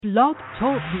Blog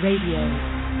Talk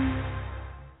Radio.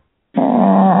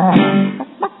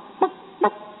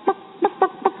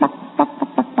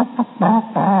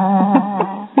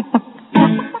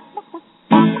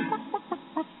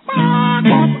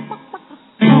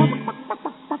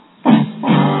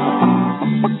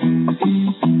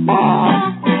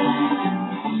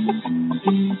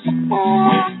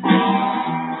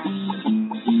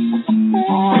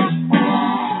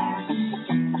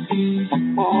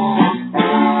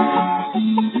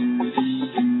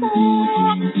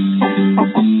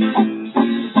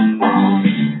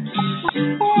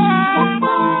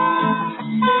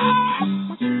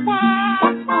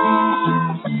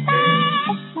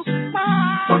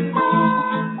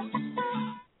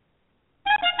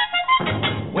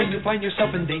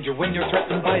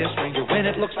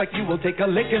 Take a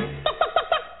licking.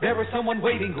 There is someone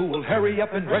waiting who will hurry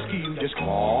up and rescue you. Just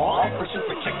call for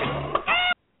Super Chicken.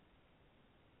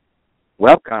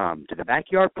 Welcome to the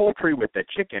Backyard Poultry with the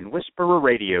Chicken Whisperer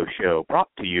radio show, brought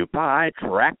to you by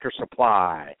Tractor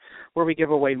Supply, where we give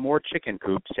away more chicken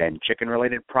coops and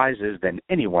chicken-related prizes than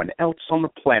anyone else on the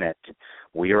planet.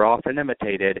 We are often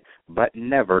imitated, but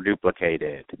never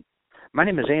duplicated. My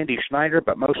name is Andy Schneider,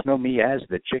 but most know me as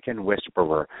the Chicken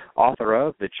Whisperer, author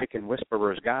of The Chicken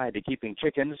Whisperer's Guide to Keeping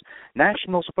Chickens,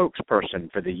 National Spokesperson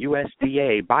for the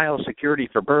USDA Biosecurity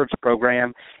for Birds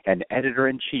program, and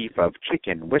editor-in-chief of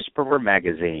Chicken Whisperer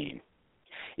magazine.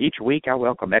 Each week, I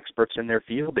welcome experts in their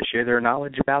field to share their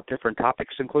knowledge about different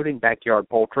topics, including backyard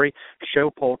poultry, show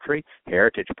poultry,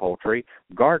 heritage poultry,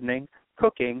 gardening,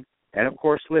 cooking, and, of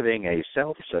course, living a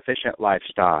self-sufficient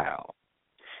lifestyle.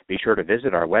 Be sure to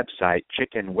visit our website,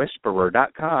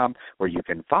 chickenwhisperer.com, where you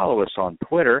can follow us on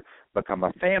Twitter, become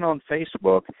a fan on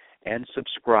Facebook, and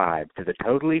subscribe to the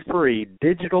totally free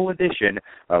digital edition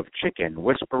of Chicken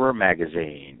Whisperer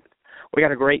magazine. We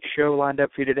got a great show lined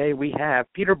up for you today. We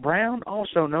have Peter Brown,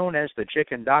 also known as the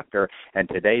Chicken Doctor, and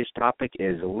today's topic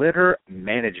is litter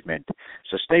management.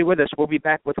 So stay with us. We'll be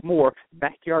back with more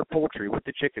Backyard Poultry with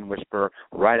the Chicken Whisperer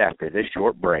right after this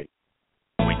short break.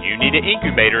 When you need an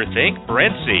incubator, think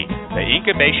Brincy, the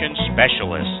incubation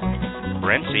specialist.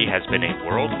 Brincy has been a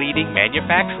world-leading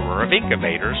manufacturer of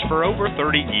incubators for over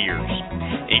 30 years.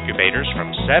 Incubators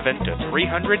from 7 to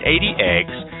 380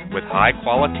 eggs with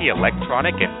high-quality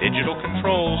electronic and digital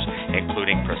controls,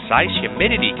 including precise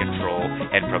humidity control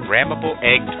and programmable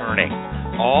egg turning,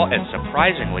 all at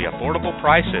surprisingly affordable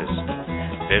prices.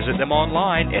 Visit them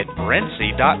online at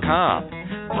Brincy.com.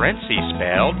 Brincy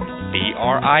spelled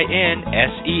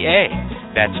B-R-I-N-S-E-A.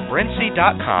 That's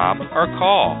Brincy.com or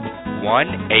call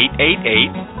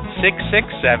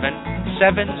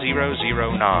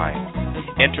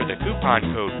 1-888-667-7009. Enter the coupon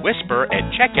code WHISPER at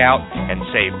checkout and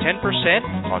save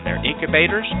 10% on their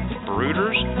incubators,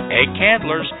 brooders, egg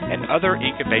candlers, and other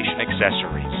incubation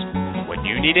accessories. When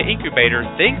you need an incubator,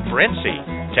 think Brincy.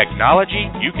 Technology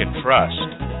you can trust.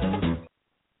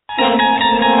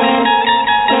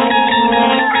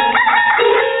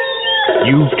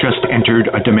 You've just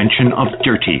entered a dimension of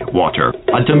dirty water,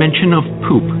 a dimension of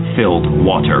poop-filled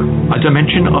water, a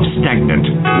dimension of stagnant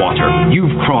water.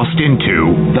 You've crossed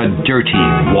into the dirty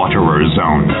waterer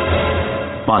zone.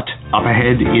 But up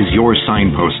ahead is your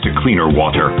signpost to cleaner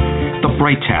water, the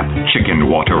Bright Tap Chicken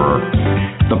Waterer.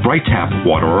 The Bright Tap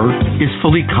Waterer is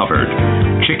fully covered.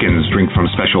 Chickens drink from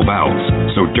special valves,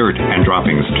 so dirt and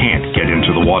droppings can't get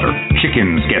into the water.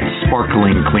 Chickens get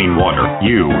sparkling clean water.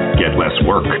 You get less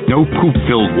work. No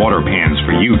poop-filled water pans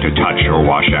for you to touch or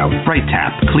wash out. Bright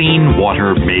Tap, clean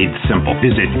water made simple.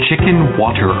 Visit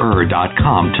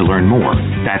chickenwaterer.com to learn more.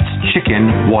 That's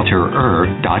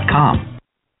chickenwaterer.com.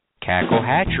 Cackle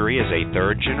Hatchery is a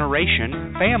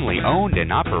third-generation, family-owned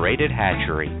and operated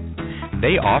hatchery.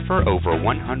 They offer over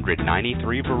 193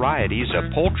 varieties of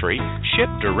poultry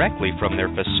shipped directly from their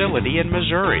facility in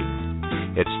Missouri.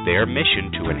 It's their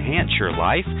mission to enhance your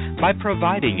life by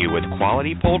providing you with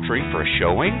quality poultry for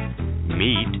showing,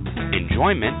 meat,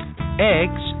 enjoyment,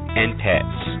 eggs, and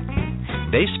pets.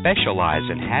 They specialize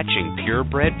in hatching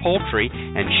purebred poultry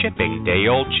and shipping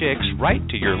day-old chicks right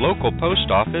to your local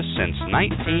post office since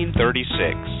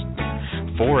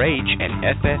 1936. 4-H and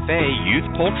FFA youth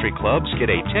poultry clubs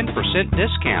get a 10%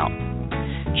 discount.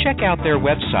 Check out their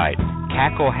website,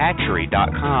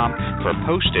 cacklehatchery.com, for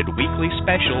posted weekly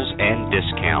specials and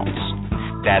discounts.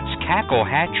 That's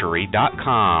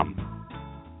cacklehatchery.com.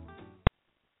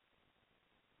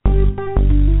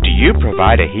 Do you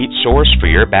provide a heat source for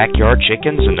your backyard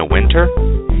chickens in the winter?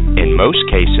 In most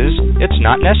cases, it's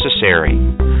not necessary.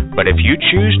 But if you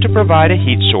choose to provide a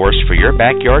heat source for your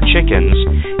backyard chickens,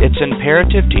 it's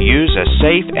imperative to use a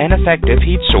safe and effective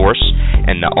heat source,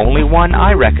 and the only one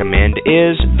I recommend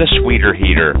is the Sweeter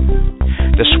Heater.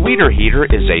 The Sweeter Heater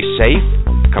is a safe,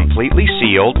 completely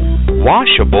sealed,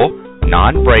 washable,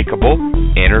 non-breakable,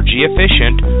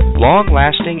 energy-efficient,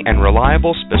 long-lasting, and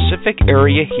reliable specific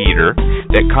area heater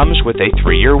that comes with a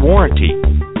 3-year warranty.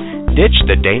 Ditch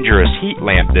the dangerous heat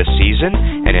lamp this season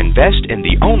and invest in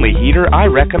the only heater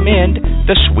I recommend,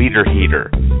 the Sweeter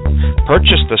Heater.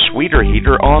 Purchase the Sweeter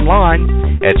Heater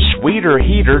online at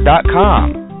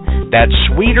sweeterheater.com. That's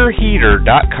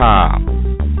sweeterheater.com.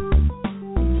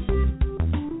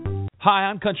 Hi,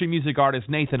 I'm country music artist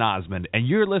Nathan Osmond, and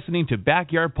you're listening to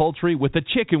Backyard Poultry with the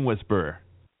Chicken Whisperer.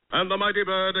 And the mighty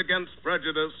bird against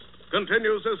prejudice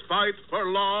continues his fight for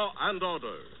law and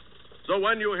order. So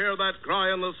when you hear that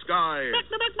cry in the sky,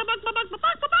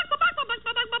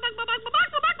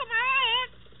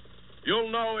 you'll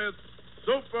know it's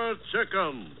Super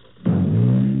Chicken.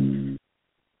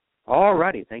 All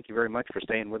righty. Thank you very much for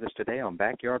staying with us today on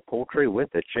Backyard Poultry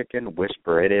with the Chicken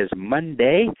Whisperer. It is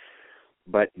Monday,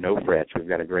 but no frets. We've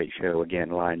got a great show again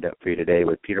lined up for you today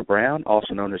with Peter Brown,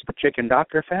 also known as the Chicken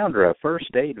Doctor, founder of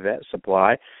First Aid Vet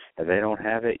Supply. If they don't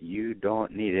have it, you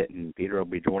don't need it, and Peter will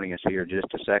be joining us here in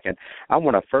just a second. I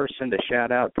want to first send a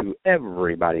shout-out to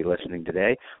everybody listening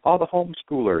today, all the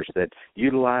homeschoolers that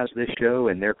utilize this show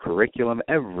in their curriculum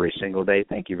every single day.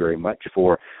 Thank you very much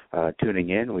for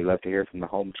tuning in. We love to hear from the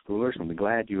homeschoolers, and we're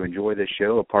glad you enjoy this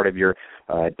show, a part of your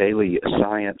daily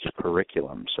science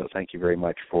curriculum. So thank you very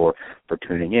much for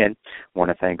tuning in. I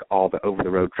want to thank all the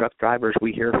over-the-road truck drivers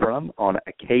we hear from on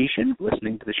occasion,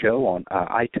 listening to the show on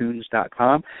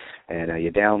iTunes.com. And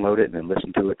you download it and then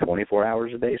listen to it 24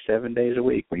 hours a day, 7 days a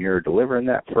week. When you're delivering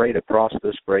that freight across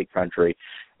this great country,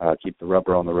 keep the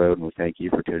rubber on the road, and we thank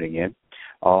you for tuning in.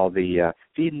 All the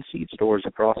feed and seed stores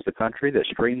across the country that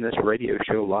stream this radio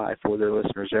show live for their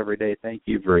listeners every day, thank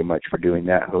you very much for doing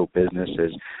that. Hope business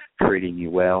is treating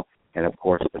you well. And, of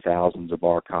course, the thousands of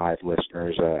archive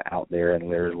listeners out there, and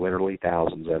there's literally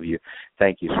thousands of you.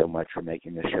 Thank you so much for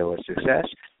making this show a success.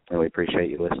 And we appreciate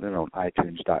you listening on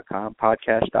iTunes.com,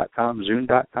 podcast.com,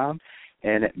 Zoom.com,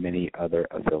 and at many other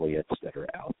affiliates that are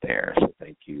out there. So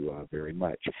thank you very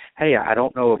much. Hey, I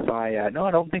don't know if no,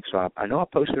 I don't think so. I know I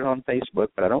posted it on Facebook,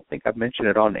 but I don't think I've mentioned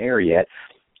it on air yet.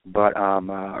 But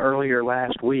earlier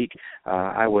last week,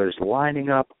 I was lining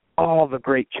up all the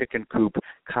great chicken coop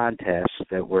contests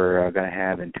that we're going to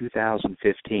have in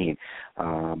 2015.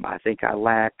 I think I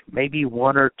lack maybe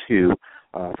one or two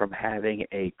from having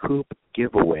a coop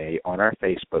giveaway on our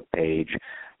Facebook page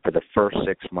for the first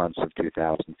 6 months of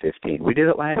 2015. We did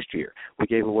it last year. We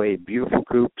gave away beautiful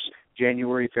coops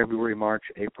January, February, March,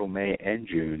 April, May, and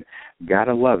June.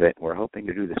 Gotta love it. We're hoping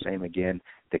to do the same again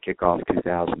to kick off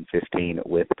 2015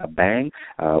 with a bang.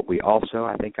 We also,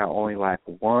 I think I only lack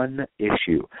one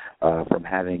issue from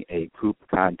having a coop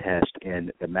contest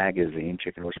in the magazine,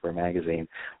 Chicken Whisperer magazine,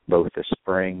 both the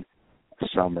spring,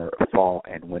 summer, fall,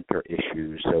 and winter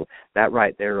issues. So that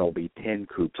right there will be 10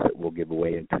 coops that we'll give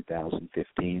away in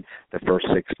 2015, the first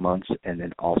 6 months, and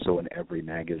then also in every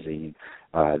magazine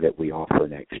that we offer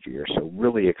next year. So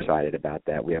really excited about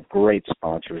that. We have great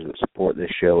sponsors that support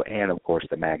this show and, of course,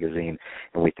 the magazine,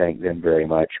 and we thank them very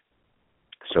much.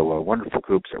 So wonderful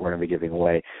coops that we're going to be giving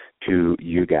away to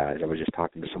you guys. I was just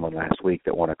talking to someone last week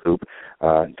that won a coop.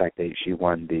 In fact, she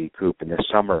won the coop in the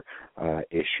summer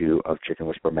issue of Chicken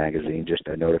Whisperer magazine. Just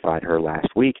notified her last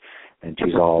week, and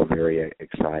she's all very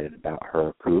excited about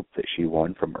her coop that she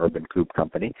won from Urban Coop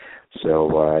Company.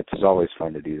 So it's always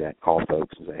fun to do that, call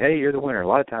folks and say, hey, you're the winner. A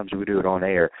lot of times we do it on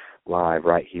air live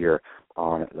right here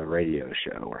on the radio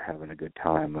show. We're having a good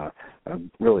time, a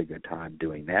really good time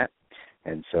doing that.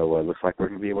 And so it looks like we're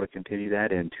going to be able to continue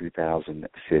that in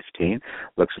 2015.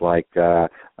 Looks like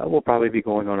we'll probably be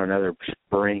going on another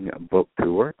spring book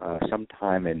tour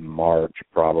sometime in March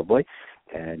probably.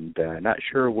 And not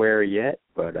sure where yet,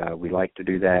 but we like to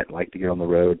do that, like to get on the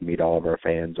road and meet all of our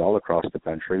fans all across the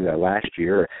country. Last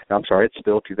year, it's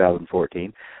still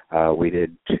 2014, we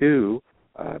did two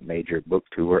major book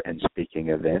tour and speaking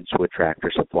events with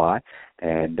Tractor Supply,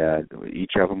 and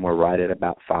each of them were right at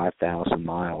about 5,000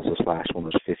 miles. This last one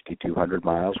was 5,200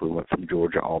 miles. We went from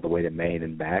Georgia all the way to Maine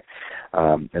and back.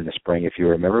 In the spring, if you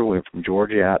remember, we went from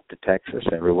Georgia out to Texas,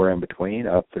 everywhere in between,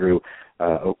 up through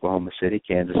Oklahoma City,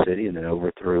 Kansas City, and then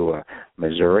over through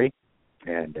Missouri.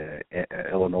 and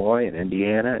Illinois and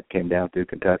Indiana. It came down through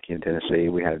Kentucky and Tennessee.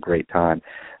 We had a great time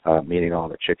meeting all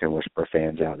the Chicken Whisperer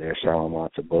fans out there, selling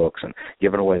lots of books and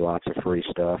giving away lots of free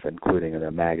stuff, including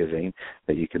a magazine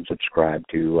that you can subscribe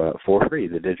to for free,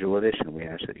 the digital edition. We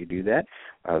ask that you do that.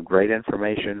 Great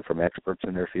information from experts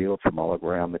in their field from all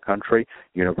around the country,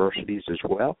 universities as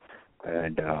well.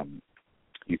 And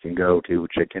you can go to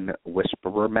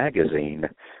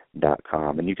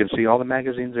chickenwhisperermagazine.com, and you can see all the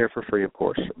magazines there for free, of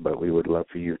course, but we would love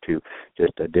for you to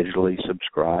just digitally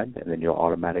subscribe, and then you'll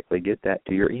automatically get that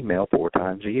to your email 4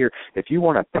 times a year. If you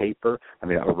want a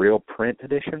real print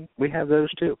edition, we have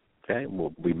those too. Okay,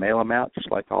 we mail them out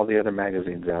just like all the other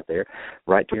magazines out there,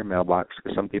 right to your mailbox,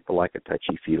 because some people like a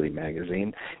touchy-feely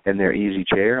magazine in their easy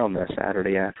chair on the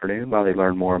Saturday afternoon while they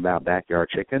learn more about backyard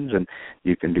chickens, and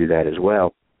you can do that as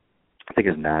well. I think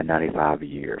it's $9.95 a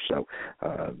year, so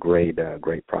great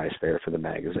price there for the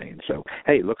magazine. So,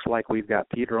 hey, looks like we've got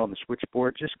Peter on the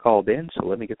switchboard just called in, so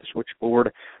let me get the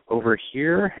switchboard over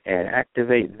here and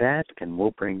activate that, and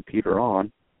we'll bring Peter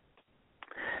on.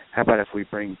 How about if we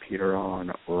bring Peter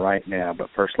on right now? But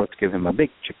first, let's give him a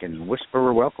big chicken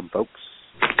whisperer welcome, folks.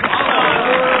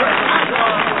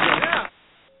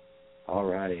 All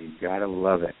righty, gotta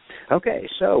love it. Okay,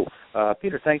 so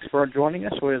Peter, thanks for joining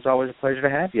us. It's always a pleasure to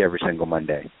have you every single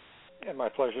Monday. Yeah, my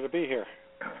pleasure to be here.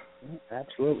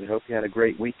 Absolutely. Hope you had a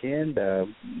great weekend.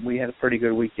 We had a pretty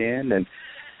good weekend, and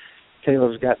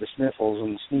Caleb's got the sniffles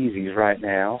and sneezies right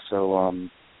now, so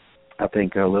I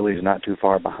think Lily's not too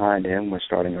far behind him. We're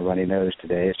starting a runny nose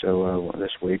today, so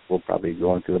this week we'll probably be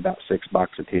going through about 6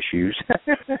 boxes of tissues.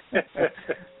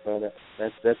 But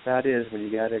that's how it is when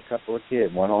you got a couple of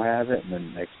kids. One will have it, and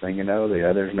then next thing you know, the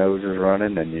other's nose is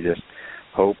running, and you just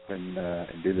hope and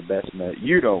do the best.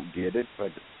 You don't get it,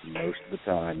 but most of the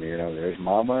time, there's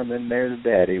Mama, and then there's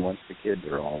Daddy once the kids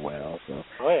are all well. So,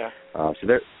 so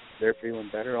they're feeling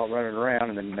better, all running around,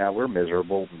 and then now we're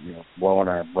miserable, blowing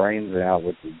our brains out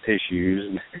with the tissues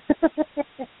and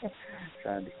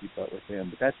trying to keep up with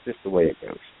them. But that's just the way it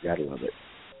goes. You gotta love it.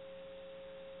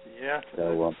 Yeah.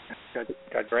 So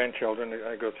got grandchildren.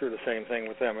 I go through the same thing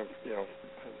with them.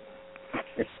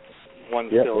 One's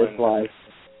still in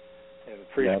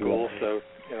preschool, so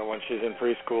when she's in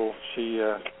preschool, she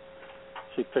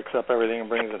picks up everything and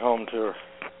brings it home to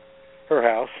her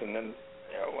house, and then.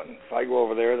 If I go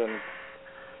over there, then you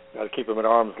got to keep them at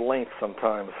arm's length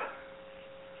sometimes.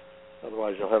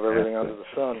 Otherwise, you'll have everything under the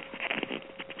sun.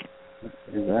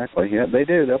 Exactly. Yeah, they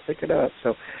do. They'll pick it up.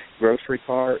 So, grocery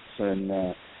carts and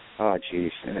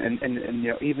and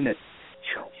even at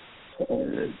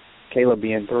Caleb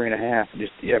being 3.5,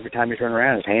 just every time you turn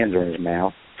around, his hands are in his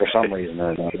mouth for some reason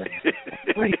or another.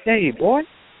 What do you say, boy?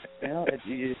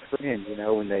 You just cringe,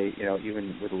 when they,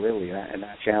 even with Lily, and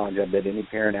I challenge, I bet any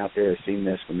parent out there has seen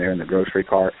this when they're in the grocery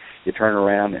cart. You turn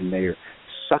around and they're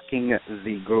sucking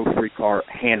the grocery cart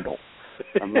handle.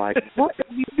 I'm like, what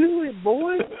are you doing,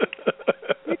 boy?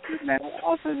 Get your mouth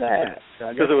off of that.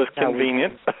 Because it was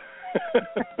convenient.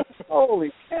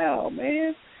 Holy cow,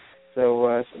 man.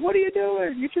 So what are you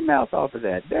doing? Get your mouth off of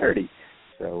that. Dirty.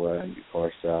 So, of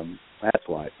course, that's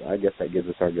why. So I guess that gives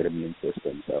us our good immune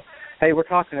system. So, hey, we're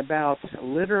talking about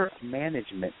litter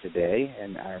management today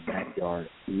in our backyard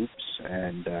coops,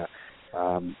 and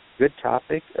good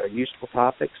topic, useful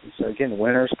topics. And so, again,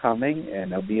 winter's coming,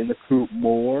 and they'll be in the coop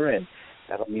more, and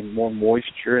that'll mean more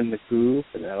moisture in the coop,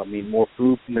 and that'll mean more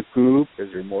poop in the coop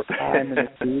because there's more time in the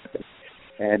coop,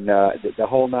 and the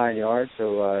whole 9 yards.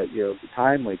 So,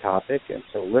 timely topic, and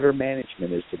so litter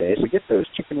management is today. So get those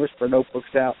Chicken Whisperer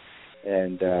notebooks out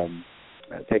and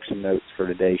take some notes for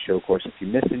today's show. Of course, if you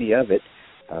miss any of it,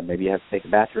 maybe you have to take a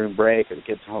bathroom break or the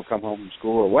kids come home from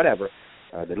school or whatever,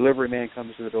 the delivery man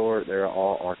comes to the door. They're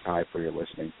all archived for your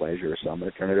listening pleasure. So I'm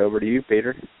going to turn it over to you,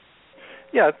 Peter.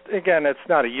 Yeah, again, it's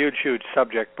not a huge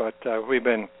subject, but we've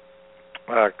been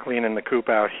cleaning the coop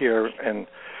out here, and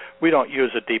we don't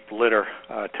use a deep litter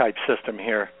type system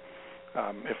here.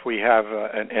 If we have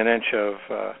an inch of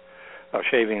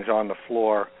shavings on the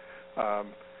floor,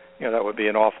 that would be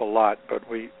an awful lot. But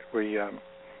we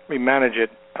manage it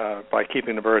by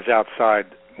keeping the birds outside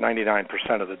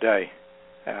 99% of the day,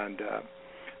 and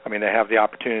they have the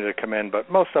opportunity to come in,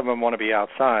 but most of them want to be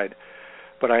outside.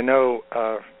 But I know,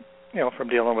 from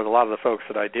dealing with a lot of the folks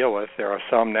that I deal with, there are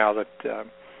some now that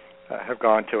have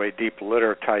gone to a deep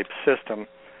litter type system,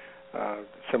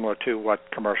 similar to what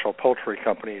commercial poultry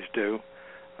companies do,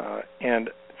 and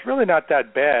it's really not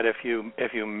that bad if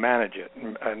you manage it,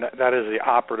 and that is the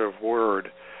operative word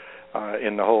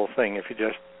in the whole thing. If you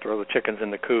just throw the chickens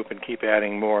in the coop and keep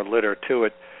adding more litter to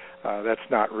it, that's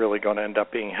not really going to end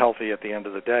up being healthy at the end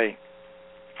of the day.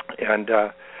 And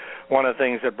One of the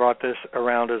things that brought this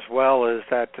around as well is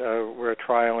that we're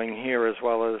trialing here, as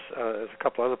well as a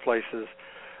couple other places,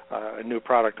 a new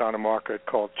product on the market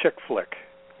called Chick Flick,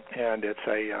 and it's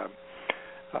a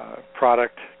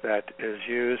product that is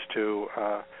used to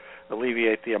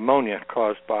alleviate the ammonia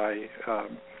caused by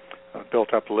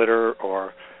built-up litter,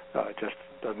 or just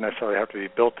doesn't necessarily have to be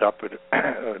built up, but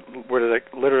where the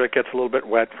litter that gets a little bit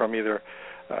wet from either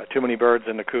too many birds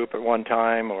in the coop at one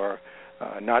time, or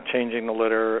not changing the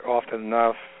litter often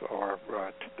enough, or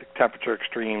temperature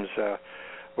extremes.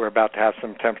 We're about to have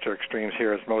some temperature extremes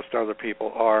here, as most other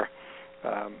people are.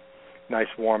 Nice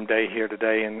warm day here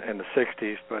today in the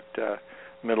 60s, but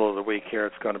middle of the week here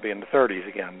it's going to be in the 30s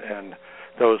again. And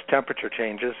those temperature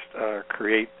changes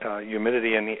create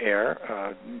humidity in the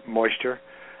air, moisture,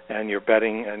 and your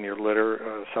bedding and your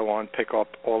litter, so on, pick up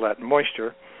all that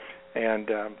moisture and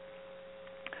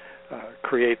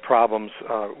create problems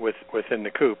within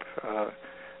the coop.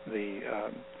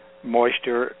 The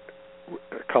moisture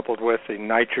coupled with the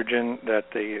nitrogen that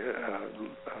the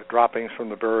droppings from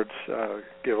the birds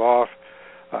give off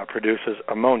produces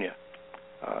ammonia.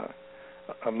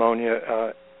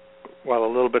 Ammonia, while a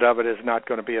little bit of it is not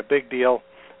going to be a big deal,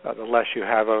 the less you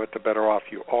have of it, the better off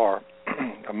you are.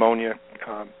 Ammonia,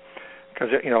 because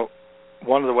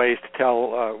one of the ways to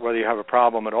tell whether you have a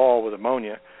problem at all with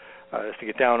ammonia is to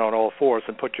get down on all fours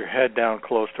and put your head down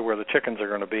close to where the chickens are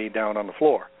going to be, down on the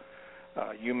floor.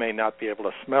 You may not be able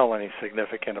to smell any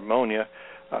significant ammonia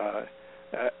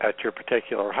at your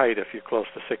particular height. If you're close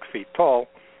to 6 feet tall,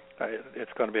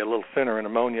 it's going to be a little thinner in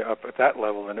ammonia up at that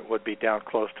level than it would be down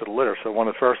close to the litter. So one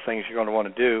of the first things you're going to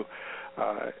want to do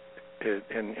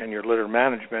in your litter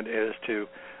management is to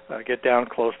get down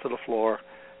close to the floor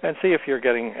and see if you're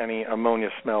getting any ammonia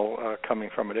smell coming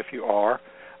from it. If you are,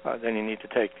 then you need to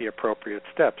take the appropriate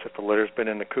steps. If the litter's been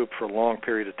in the coop for a long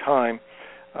period of time,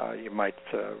 you might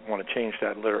want to change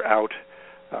that litter out,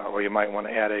 or you might want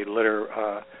to add a litter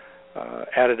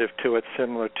additive to it,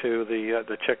 similar to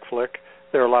the Chick Flick.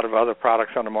 There are a lot of other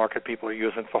products on the market people are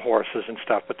using for horses and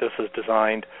stuff, but this is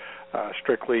designed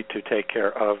strictly to take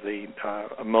care of the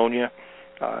ammonia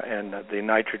and the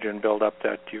nitrogen buildup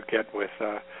that you get with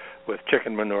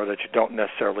chicken manure that you don't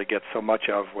necessarily get so much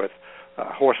of with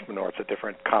horse manure. It's a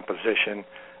different composition,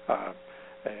 a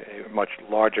much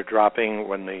larger dropping.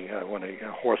 When the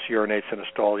horse urinates in a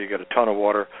stall, you get a ton of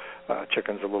water.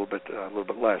 Chickens a little bit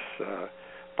less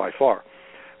by far.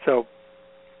 So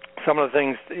some of the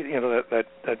things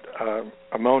that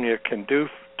ammonia can do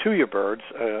to your birds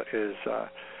is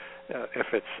if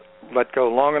it's let go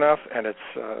long enough and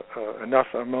it's enough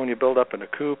ammonia buildup in the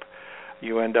coop,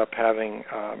 you end up having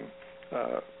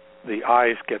the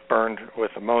eyes get burned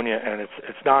with ammonia, and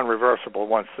it's non-reversible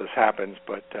once this happens,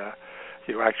 but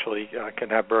you actually can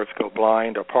have birds go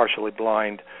blind or partially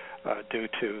blind due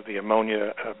to the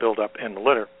ammonia buildup in the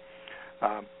litter.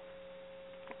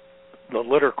 The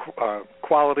litter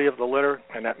quality of the litter,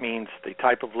 and that means the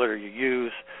type of litter you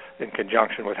use in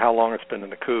conjunction with how long it's been in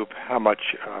the coop, how much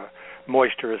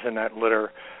moisture is in that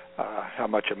litter, how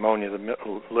much ammonia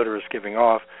the litter is giving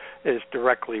off, is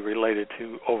directly related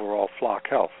to overall flock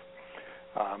health.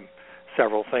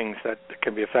 Several things that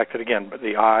can be affected, again, but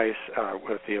the eyes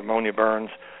with the ammonia burns,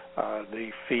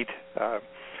 the feet.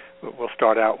 We'll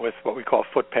start out with what we call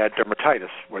foot pad dermatitis,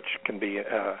 which can be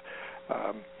a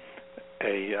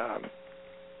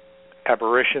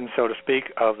aberration, so to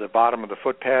speak, of the bottom of the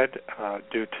foot pad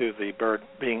due to the bird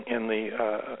being in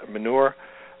the manure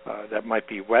that might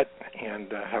be wet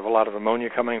and have a lot of ammonia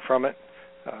coming from it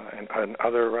and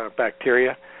other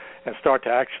bacteria, and start to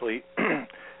actually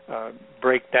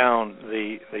break down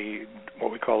the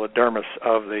what we call the dermis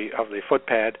of the foot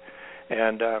pad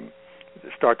and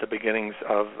start the beginnings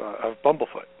of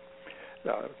bumblefoot.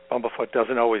 Bumblefoot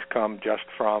doesn't always come just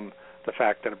from the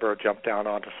fact that a bird jumped down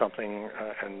onto something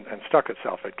and stuck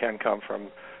itself. It can come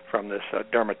from this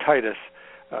dermatitis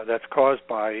that's caused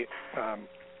by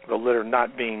the litter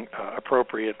not being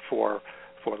appropriate for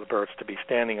the birds to be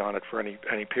standing on it for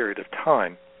any period of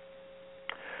time.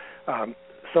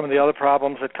 Some of the other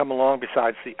problems that come along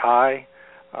besides the eye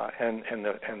and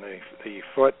the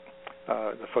foot,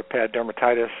 the foot pad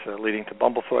dermatitis leading to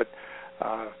bumblefoot,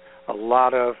 a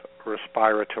lot of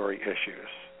respiratory issues.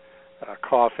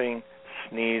 Coughing,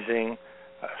 sneezing,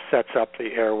 sets up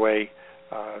the airway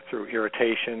through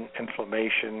irritation,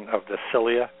 inflammation of the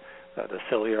cilia. The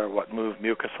cilia are what move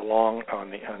mucus along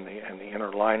on the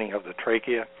inner lining of the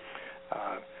trachea.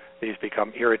 These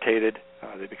become irritated.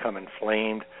 They become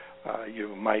inflamed.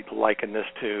 You might liken this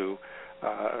to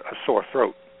a sore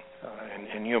throat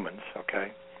in humans.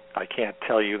 Okay, I can't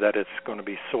tell you that it's going to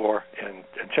be sore in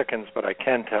chickens, but I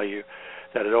can tell you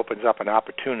that it opens up an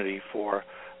opportunity for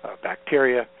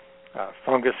bacteria,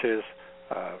 funguses,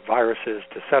 viruses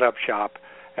to set up shop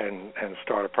and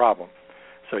start a problem.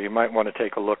 So you might want to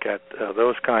take a look at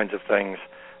those kinds of things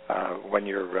when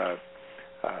you're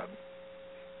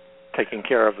taking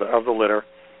care of the litter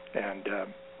and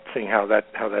seeing how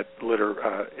that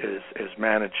litter is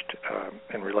managed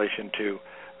in relation to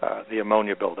the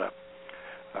ammonia buildup.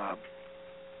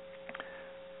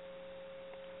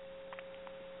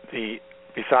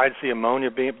 Besides the ammonia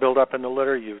being built up in the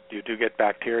litter, you do get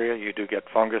bacteria, you do get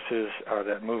funguses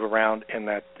that move around in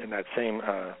that same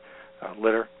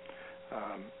litter.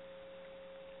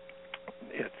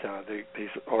 These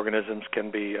organisms can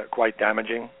be quite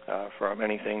damaging, from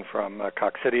anything from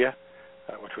coccidia,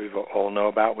 which we all know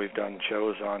about. We've done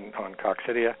shows on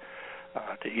coccidia,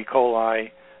 to E.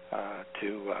 coli,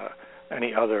 to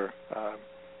any other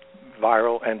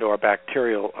viral and or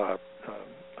bacterial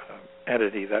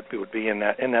entity that would be in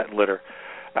that litter.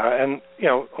 And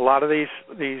a lot of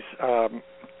these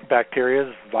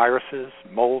bacteria, viruses,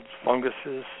 molds,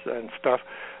 funguses, and stuff.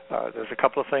 There's a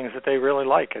couple of things that they really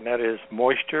like, and that is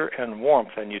moisture and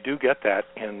warmth, and you do get that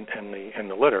in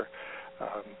the litter.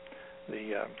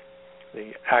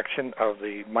 The action of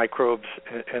the microbes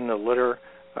in the litter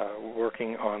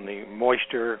working on the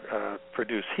moisture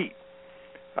produce heat.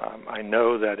 I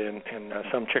know that in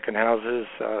some chicken houses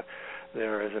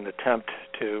there is an attempt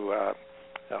to,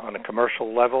 on a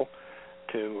commercial level,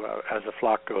 to as the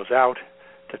flock goes out,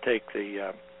 to take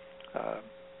the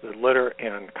litter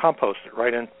and compost it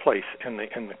right in place in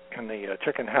the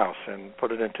chicken house and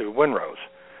put it into windrows.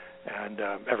 And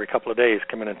every couple of days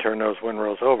come in and turn those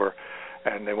windrows over,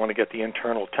 and they want to get the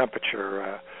internal temperature.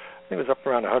 I think it was up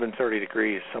around 130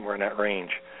 degrees, somewhere in that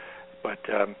range. But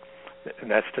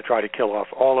and that's to try to kill off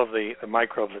all of the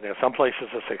microbes in there. Some places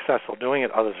are successful doing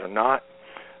it, others are not.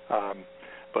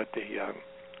 But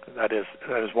that is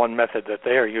one method that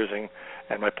they are using.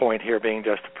 And my point here being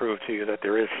just to prove to you that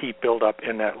there is heat buildup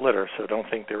in that litter. So don't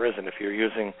think there isn't. If you're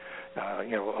using,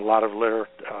 a lot of litter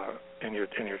in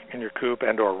your coop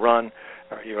and or run,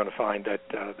 you're going to find that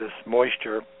this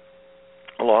moisture,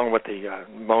 along with the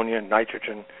ammonia and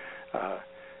nitrogen,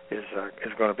 is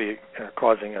going to be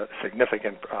causing a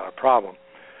significant problem.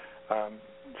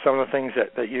 Some of the things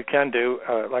that you can do,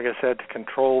 like I said, to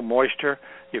control moisture,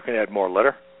 you can add more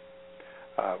litter.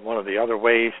 One of the other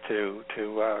ways to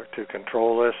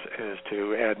control this is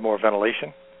to add more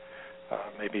ventilation.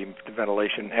 Maybe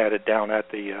ventilation added down at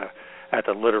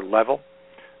the litter level.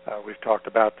 We've talked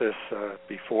about this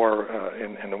before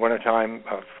in the wintertime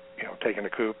of taking a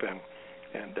coop and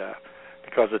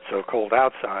because it's so cold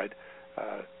outside,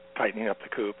 tightening up the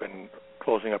coop and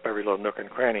closing up every little nook and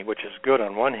cranny, which is good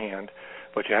on one hand,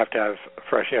 but you have to have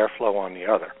fresh airflow on the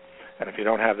other. And if you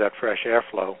don't have that fresh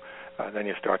airflow, then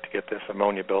you start to get this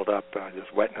ammonia buildup, this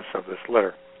wetness of this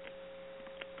litter.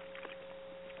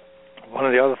 One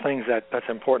of the other things that's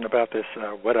important about this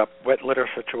wet litter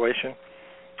situation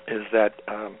is that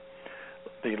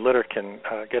the litter can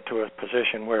get to a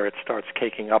position where it starts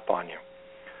caking up on you.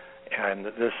 And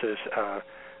this is a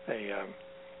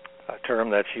term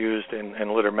that's used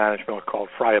in litter management called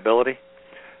friability.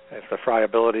 If the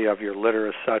friability of your litter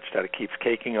is such that it keeps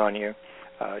caking on you,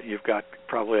 you've got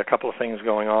probably a couple of things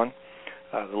going on.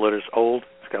 The litter's old,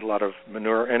 it's got a lot of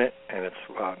manure in it, and it's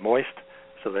moist,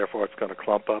 so therefore it's going to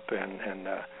clump up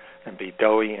and be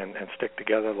doughy and stick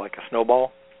together like a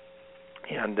snowball.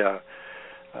 And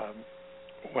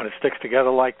when it sticks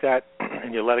together like that,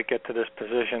 and you let it get to this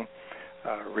position,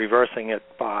 reversing it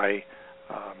by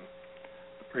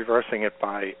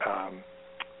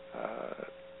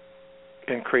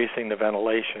increasing the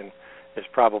ventilation is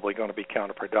probably going to be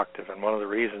counterproductive. And one of the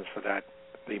reasons for that,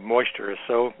 the moisture is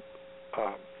so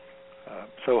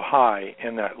high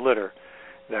in that litter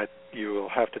that you will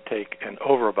have to take an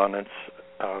overabundance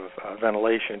of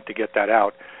ventilation to get that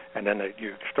out, and then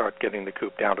you start getting the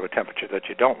coop down to a temperature that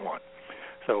you don't want.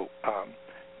 So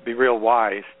be real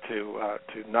wise to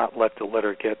not let the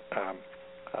litter get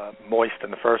moist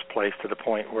in the first place to the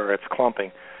point where it's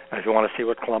clumping. And if you want to see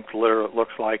what clumped litter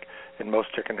looks like, in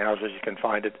most chicken houses you can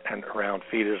find it around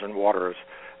feeders and waterers.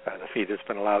 The feed has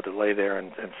been allowed to lay there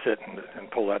and sit and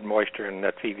pull that moisture, and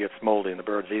that feed gets moldy and the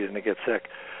birds eat it and they get sick.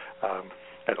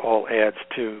 It all adds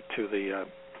to the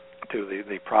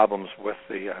problems with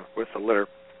the litter.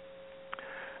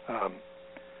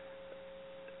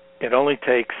 It only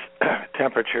takes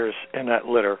temperatures in that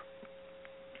litter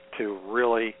to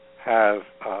really have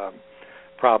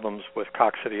problems with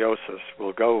coccidiosis.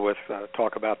 We'll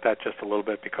talk about that just a little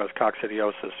bit, because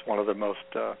coccidiosis, one of the most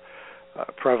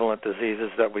prevalent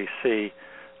diseases that we see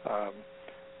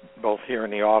both here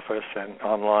in the office and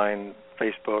online,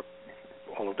 Facebook,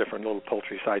 all the different little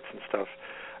poultry sites and stuff.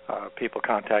 People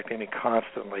contacting me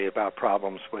constantly about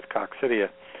problems with coccidia.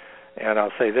 And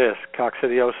I'll say this,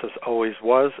 coccidiosis always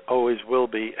was, always will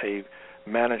be a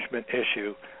management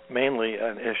issue, mainly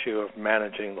an issue of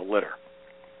managing the litter.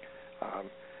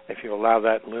 If you allow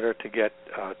that litter to get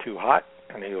too hot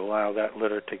and you allow that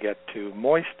litter to get too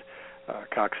moist,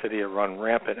 coccidia run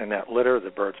rampant in that litter.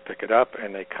 The birds pick it up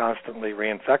and they constantly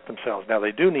reinfect themselves. Now,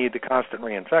 they do need the constant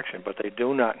reinfection, but they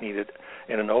do not need it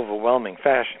in an overwhelming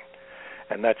fashion.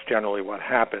 And that's generally what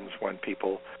happens when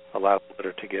people allow the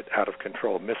litter to get out of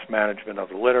control. Mismanagement of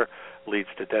the litter leads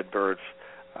to dead birds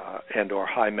and or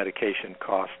high medication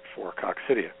costs for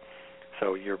coccidia.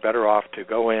 So you're better off to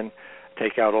go in,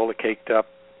 take out all the caked up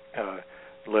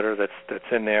litter that's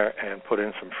in there and put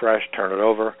in some fresh, turn it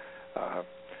over,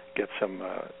 get some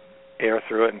air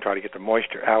through it and try to get the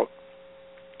moisture out.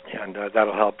 And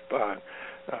that'll help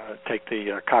take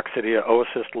the coccidia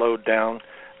oocyst load down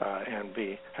and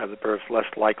have the birds less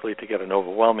likely to get an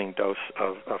overwhelming dose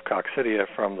of coccidia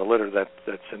from the litter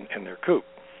that's in their coop.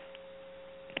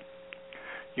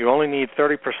 You only need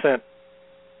 30%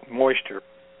 moisture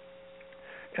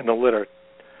in the litter,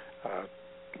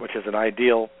 which is an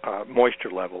ideal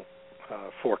moisture level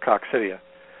for coccidia.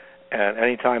 And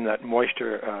anytime that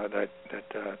moisture,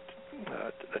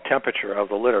 the temperature of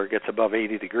the litter gets above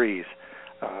 80 degrees,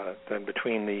 then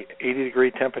between the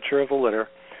 80-degree temperature of the litter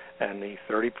and the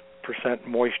 30%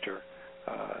 moisture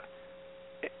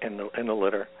in the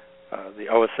litter, the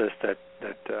oocysts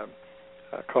that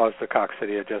cause the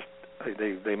coccidia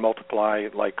they multiply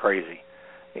like crazy,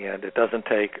 and it doesn't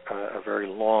take a very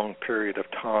long period of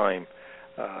time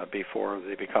before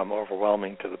they become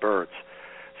overwhelming to the birds.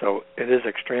 So it is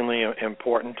extremely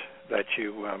important that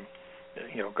you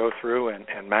go through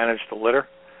and manage the litter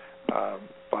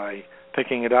by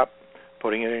picking it up,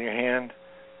 putting it in your hand,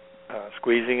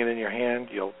 squeezing it in your hand.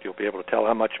 You'll be able to tell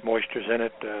how much moisture's in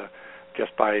it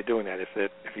just by doing that.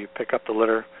 If you pick up the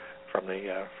litter from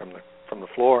the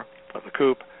floor of the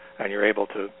coop and you're able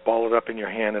to ball it up in your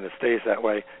hand and it stays that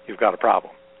way, you've got a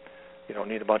problem. You don't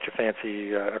need a bunch of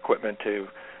fancy equipment to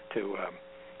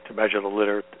measure the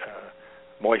litter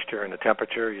moisture and the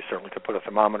temperature. You certainly could put a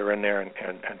thermometer in there and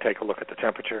take a look at the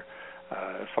temperature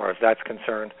as far as that's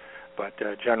concerned. But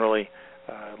generally,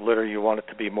 litter, you want it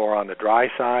to be more on the dry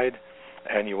side,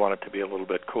 and you want it to be a little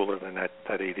bit cooler than that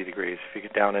 80 degrees. If you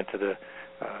get down into the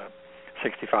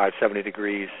 65, 70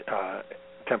 degrees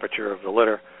temperature of the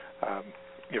litter,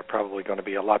 you're probably going to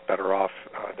be a lot better off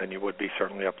than you would be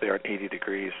certainly up there at 80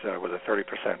 degrees with a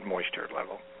 30% moisture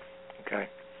level. Okay.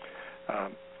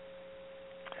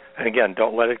 And again,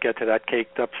 don't let it get to that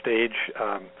caked up stage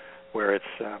where it's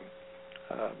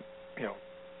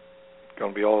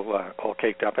going to be all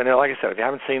caked up. And like I said, if you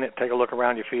haven't seen it, take a look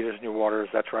around your feeders and your waters.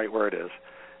 That's right where it is,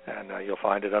 and you'll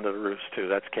find it under the roofs too.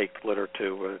 That's caked litter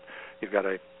too. You've got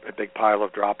a big pile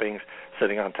of droppings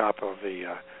sitting on top of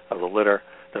the litter.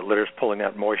 The litter's pulling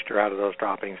that moisture out of those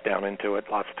droppings down into it.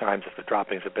 Lots of times, if the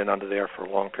droppings have been under there for a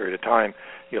long period of time,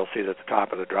 you'll see that the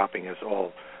top of the dropping is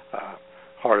all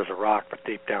hard as a rock, but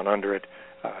deep down under it,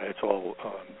 it's all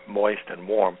moist and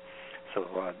warm. So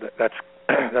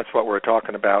that's what we're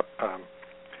talking about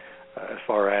as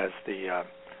far as the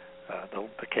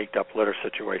caked up litter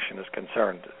situation is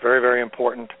concerned. Very, very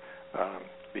important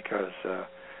because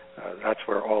that's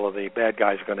where all of the bad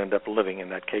guys are going to end up living, in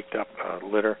that caked up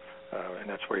litter, and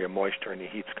that's where your moisture and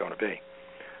your heat's going to be.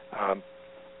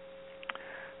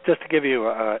 Just to give you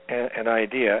an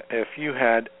idea, if you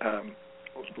had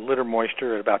litter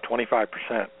moisture at about 25%,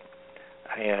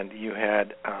 and you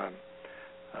had a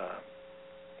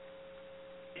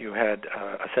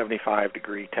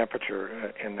 75-degree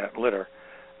temperature in that litter,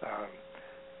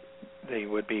 they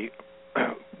would be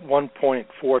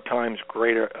 1.4 times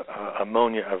greater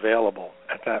ammonia available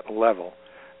at that level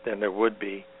than there would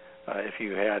be if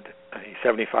you had a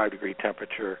 75-degree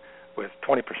temperature with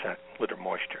 20% litter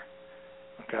moisture.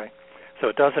 Okay, so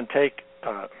it doesn't take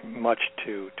much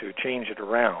to change it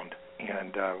around,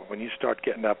 and when you start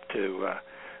getting up to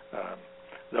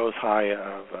those high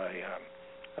of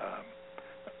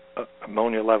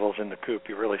ammonia levels in the coop,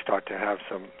 you really start to have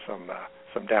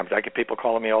some damage. I get people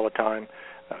calling me all the time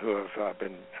who have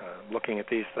been looking at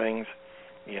these things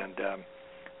and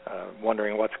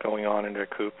wondering what's going on in their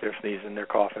coop. They're sneezing, they're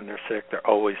coughing, they're sick, they're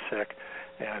always sick,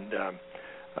 and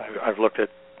I've looked at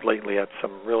lately at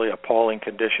some really appalling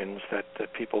conditions that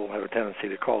people have a tendency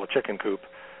to call a chicken coop,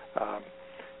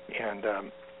 and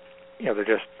they're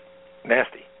just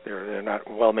nasty. They're not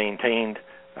well maintained.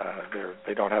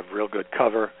 They don't have real good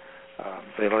cover.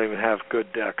 They don't even have good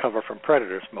cover from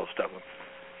predators, most of them.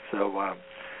 So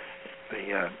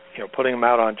putting them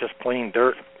out on just plain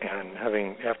dirt and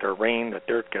after a rain, the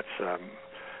dirt gets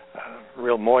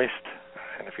real moist,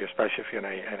 and especially if you're in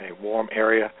a warm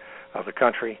area of the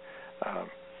country,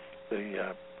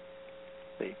 the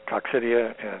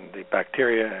coccidia and the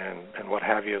bacteria and what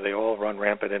have you, they all run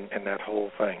rampant in that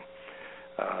whole thing.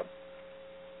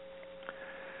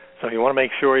 So you want to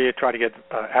make sure you try to get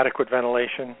adequate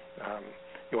ventilation.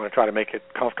 You want to try to make it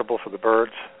comfortable for the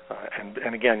birds,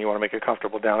 and again, you want to make it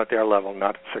comfortable down at their level,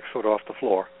 not 6 foot off the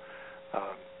floor.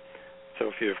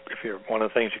 So if you're one of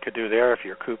the things you could do there, if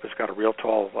your coop has got a real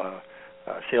tall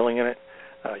ceiling in it,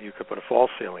 you could put a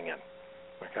false ceiling in.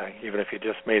 Okay, even if you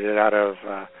just made it out of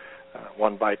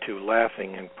 1x2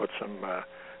 lathing and put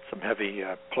some heavy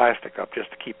plastic up just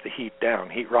to keep the heat down.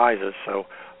 Heat rises, so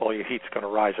all your heat's going to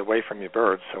rise away from your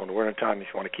birds. So in the wintertime, if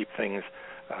you want to keep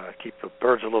the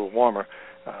birds a little warmer,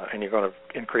 and you're going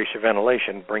to increase your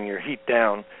ventilation, bring your heat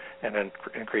down, and then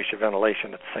increase your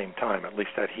ventilation at the same time. At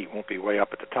least that heat won't be way up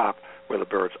at the top where the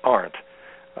birds aren't,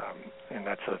 and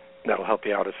that'll help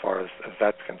you out as far as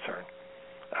that's concerned.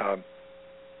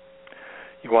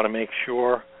 You want to make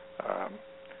sure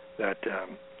that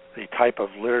the type of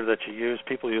litter that you use,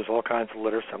 people use all kinds of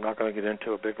litter, so I'm not going to get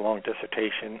into a big long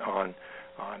dissertation on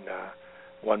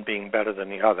one being better than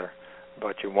the other,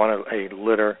 but you want a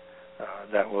litter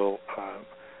that will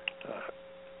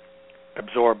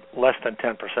absorb less than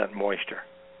 10% moisture,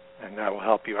 and that will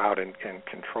help you out in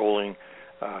controlling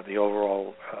the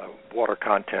overall water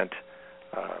content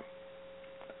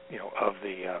of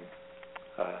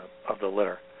the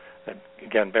litter. And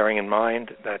again, bearing in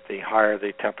mind that the higher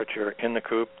the temperature in the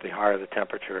coop, the higher the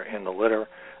temperature in the litter,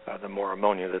 the more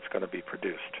ammonia that's going to be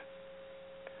produced.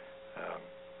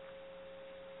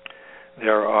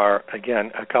 There are,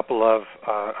 again, a couple of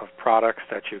products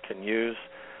that you can use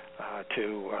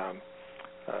to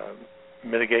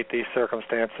mitigate these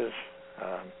circumstances.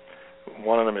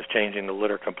 One of them is changing the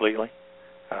litter completely,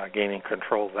 gaining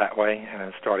control that way,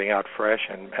 and starting out fresh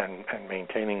and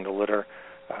maintaining the litter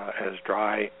as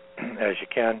dry as you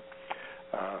can.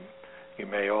 You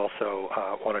may also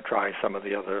want to try some of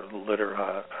the other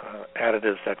litter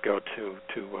additives that go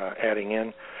to adding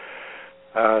in.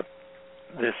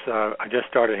 I just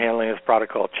started handling this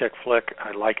product called Chick Flick.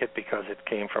 I like it because it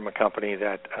came from a company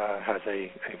that has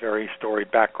a very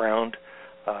storied background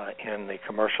in the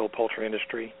commercial poultry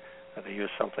industry. They use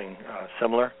something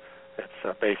similar.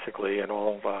 It's basically an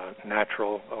all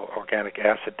natural organic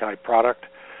acid type product,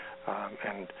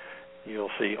 and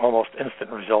you'll see almost instant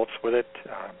results with it.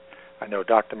 I know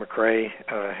Dr. McCrea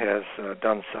has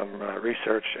done some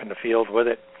research in the field with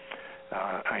it.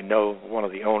 I know one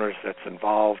of the owners that's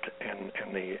involved in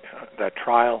that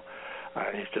trial.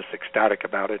 He's just ecstatic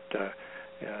about it.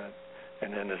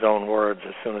 And in his own words,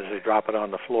 as soon as they drop it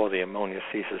on the floor, the ammonia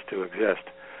ceases to exist,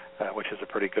 which is a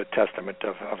pretty good testament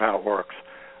of how it works.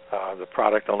 The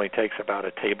product only takes about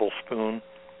a tablespoon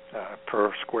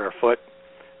per square foot,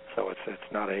 so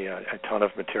it's not a ton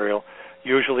of material.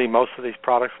 Usually most of these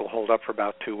products will hold up for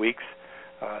about 2 weeks.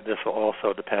 This will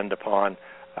also depend upon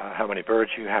how many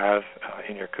birds you have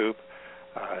in your coop,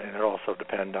 and it also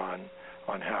depend on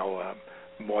how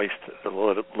moist the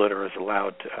litter is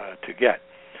allowed to get.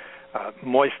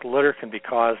 Moist litter can be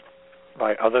caused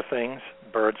by other things,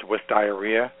 birds with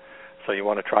diarrhea, so you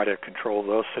want to try to control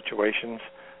those situations.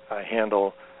 I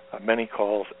handle many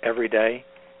calls every day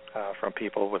from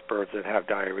people with birds that have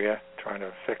diarrhea, trying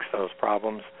to fix those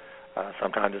problems.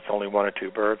 Sometimes it's only 1 or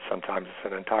 2 birds, sometimes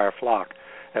it's an entire flock.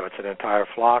 If it's an entire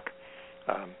flock,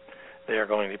 they are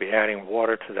going to be adding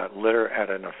water to that litter at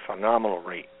a phenomenal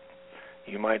rate.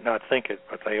 You might not think it,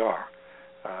 but they are.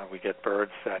 We get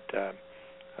birds that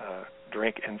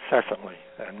drink incessantly,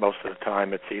 and most of the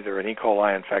time it's either an E.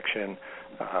 coli infection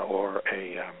or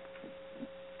a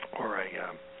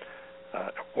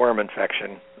worm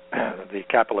infection. The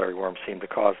capillary worms seem to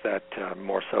cause that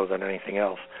more so than anything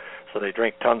else. So they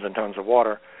drink tons and tons of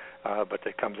water, but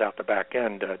it comes out the back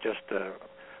end just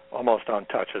almost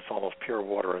untouched. It's almost pure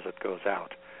water as it goes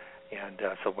out. And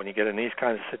so when you get in these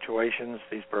kinds of situations,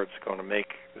 these birds are going to make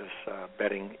this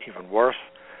bedding even worse.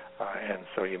 And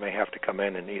so you may have to come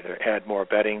in and either add more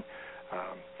bedding.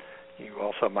 You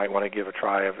also might want to give a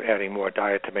try of adding more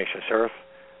diatomaceous earth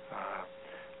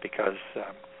because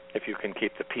if you can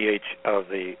keep the pH of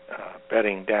the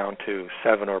bedding down to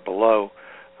 7 or below,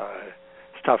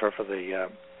 it's tougher for the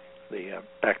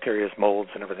bacteria, molds,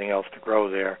 and everything else to grow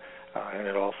there. And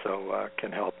it also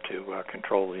can help to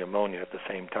control the ammonia at the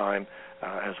same time,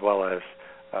 as well as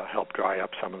help dry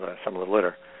up some of the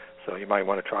litter. So you might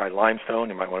want to try limestone.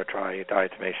 You might want to try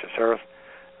diatomaceous earth.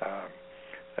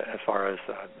 as far as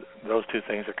those two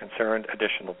things are concerned.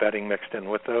 Additional bedding mixed in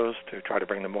with those to try to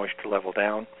bring the moisture level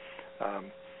down.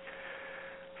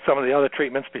 Some of the other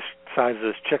treatments besides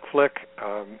this chick flick,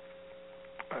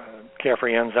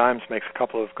 Carefree Enzymes makes a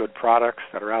couple of good products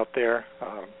that are out there.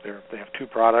 They have two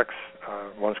products.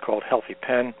 One's called Healthy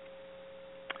Pen,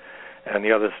 and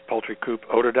the other is Poultry Coop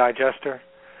Odor Digester.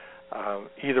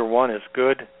 Either one is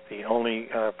good. The only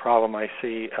problem I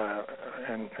see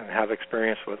and have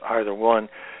experience with either one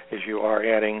is you are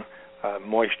adding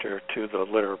moisture to the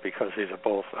litter, because these are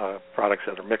both products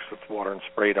that are mixed with water and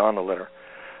sprayed on the litter.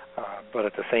 But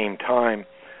at the same time,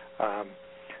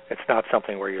 it's not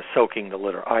something where you're soaking the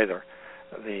litter either.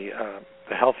 The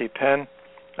Healthy Pen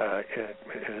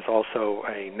is also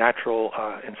a natural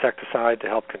insecticide to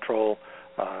help control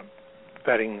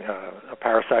bedding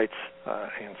parasites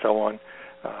and so on,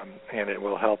 and it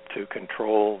will help to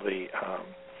control the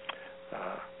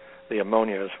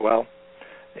ammonia as well.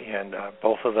 And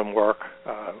both of them work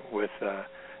with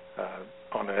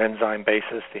on an enzyme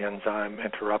basis. The enzyme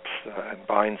interrupts and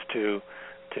binds to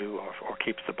or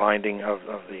keeps the binding of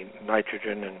the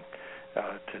nitrogen and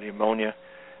to the ammonia,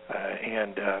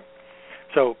 and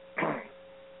so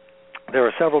there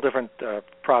are several different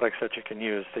products that you can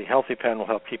use. The Healthy Pen will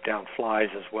help keep down flies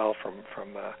as well, from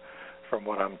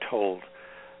what I'm told.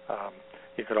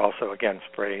 You could also, again,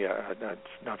 spray,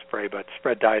 not spray, but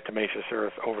spread diatomaceous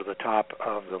earth over the top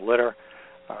of the litter,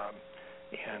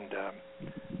 and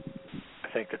I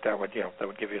think that would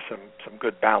give you some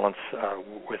good balance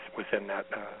within that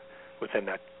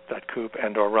coop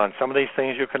and or run. Some of these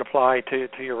things you can apply to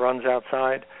your runs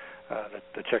outside.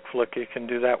 The chick flick you can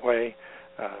do that way.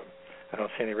 I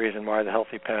don't see any reason why the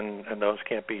Healthy Pen and those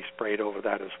can't be sprayed over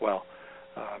that as well.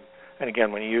 And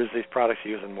again, when you use these products,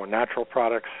 you're using more natural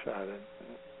products.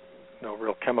 No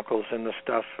real chemicals in the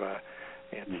stuff.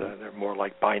 They're more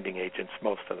like binding agents,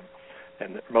 most of them.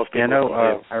 And most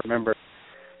people. I remember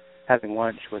having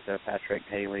lunch with Patrick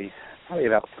Haley probably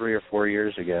about 3 or 4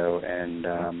 years ago, and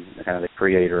kind of the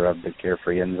creator of the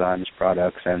Carefree Enzymes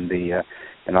products and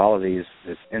all of these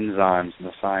enzymes and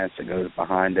the science that goes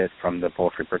behind it, from the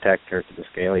poultry protector to the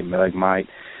scaly mugmite,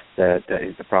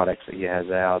 the products that he has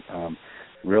out.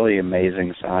 Really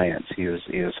amazing science.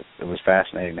 It was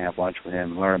fascinating to have lunch with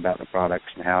him and learn about the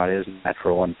products and how it is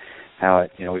natural, and how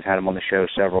it, we've had him on the show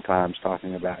several times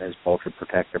talking about his poultry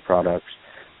protector products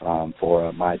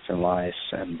for mites and lice,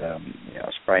 and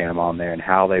spraying them on there and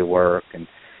how they work and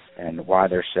why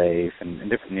they're safe, and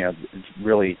different,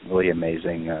 really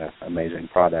amazing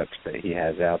products that he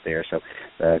has out there. So,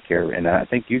 and I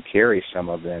think you carry some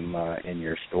of them in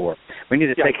your store. We need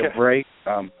to take a break.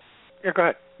 Go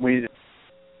ahead.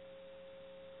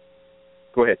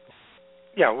 Go ahead.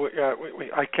 Yeah,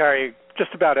 I carry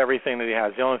just about everything that he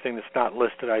has. The only thing that's not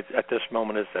listed at this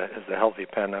moment is the Healthy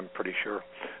Pen, I'm pretty sure.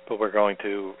 But we're going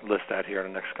to list that here in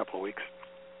the next couple of weeks.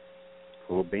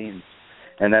 Cool beans.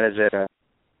 And that is at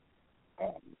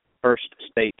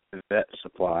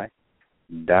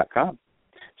firststatevetsupply.com.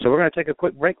 So we're going to take a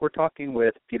quick break. We're talking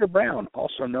with Peter Brown,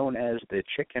 also known as the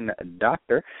Chicken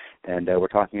Doctor, and we're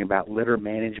talking about litter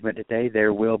management today.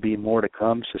 There will be more to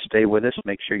come, so stay with us.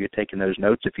 Make sure you're taking those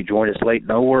notes. If you join us late,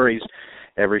 no worries.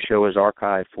 Every show is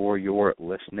archived for your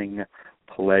listening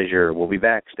pleasure. We'll be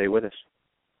back. Stay with us.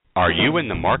 Are you in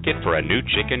the market for a new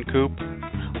chicken coop?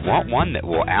 Want one that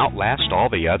will outlast all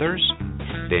the others?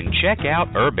 Then check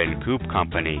out Urban Coop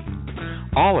Company.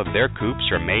 All of their coops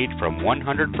are made from 100%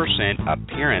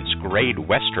 appearance-grade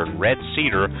Western red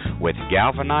cedar with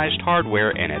galvanized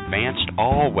hardware and advanced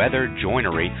all-weather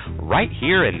joinery right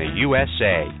here in the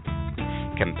USA.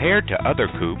 Compared to other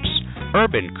coops,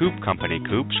 Urban Coop Company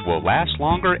coops will last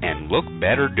longer and look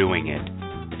better doing it.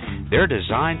 They're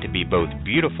designed to be both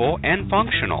beautiful and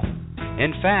functional.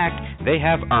 In fact, they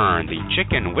have earned the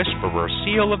Chicken Whisperer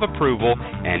seal of approval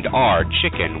and are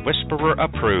Chicken Whisperer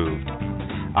approved.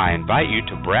 I invite you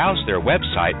to browse their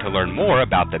website to learn more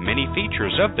about the many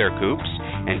features of their coops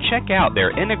and check out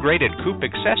their integrated coop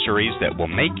accessories that will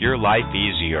make your life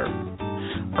easier.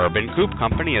 Urban Coop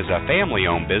Company is a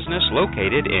family-owned business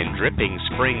located in Dripping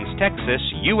Springs, Texas,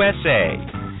 USA.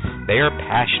 They are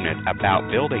passionate about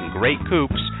building great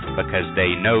coops because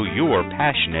they know you're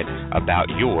passionate about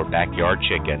your backyard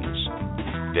chickens.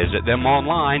 Visit them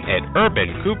online at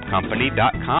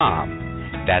urbancoopcompany.com.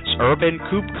 That's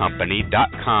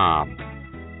urbancoopcompany.com.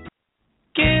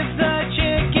 Give the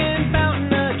chicken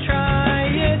fountain a try.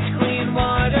 It's clean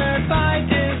water by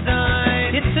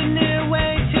design. It's a new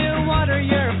way to water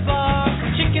your flock.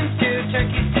 Chickens to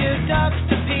turkeys to ducks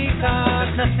to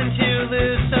peacocks. Nothing to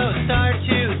lose, so start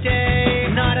today.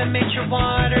 Not a nature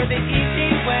water the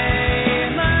easy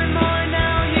way. Learn more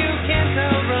now, you can't go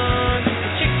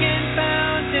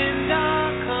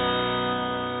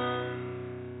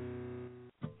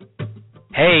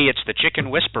Hey, it's the Chicken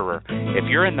Whisperer. If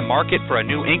you're in the market for a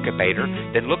new incubator,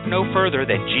 then look no further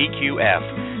than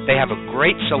GQF. They have a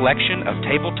great selection of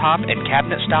tabletop and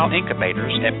cabinet-style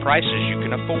incubators at prices you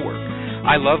can afford.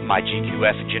 I love my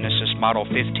GQF Genesis Model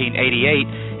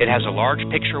 1588. It has a large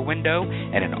picture window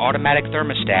and an automatic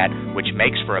thermostat, which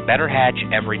makes for a better hatch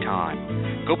every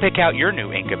time. Go pick out your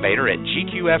new incubator at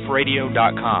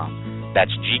gqfradio.com.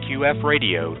 That's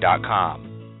gqfradio.com.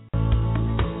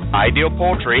 Ideal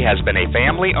Poultry has been a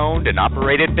family-owned and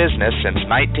operated business since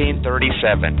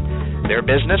 1937. Their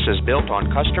business is built on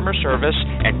customer service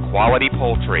and quality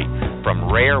poultry,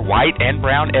 from rare white and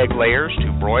brown egg layers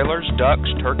to broilers, ducks,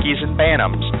 turkeys, and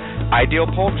bantams. Ideal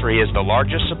Poultry is the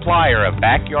largest supplier of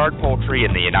backyard poultry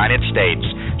in the United States,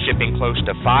 shipping close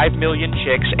to 5 million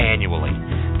chicks annually.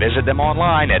 Visit them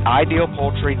online at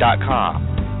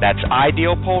idealpoultry.com. That's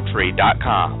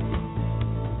idealpoultry.com.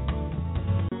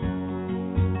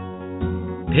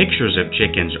 Pictures of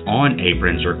chickens on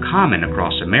aprons are common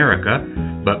across America,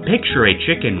 but picture a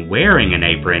chicken wearing an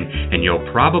apron and you'll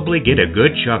probably get a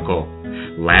good chuckle.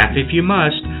 Laugh if you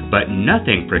must, but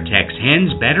nothing protects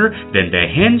hens better than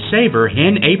the Hen Saver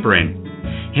Hen Apron.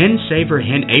 Hen Saver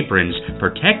Hen Aprons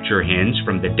protect your hens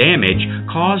from the damage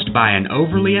caused by an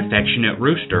overly affectionate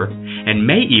rooster and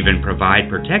may even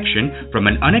provide protection from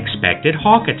an unexpected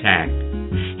hawk attack.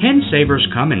 Hen Savers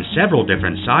come in several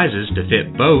different sizes to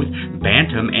fit both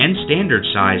bantam and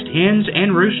standard-sized hens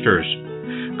and roosters.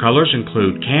 Colors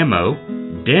include camo,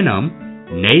 denim,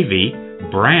 navy,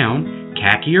 brown,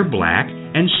 khaki or black,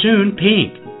 and soon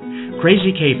pink.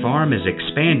 Crazy K Farm is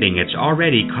expanding its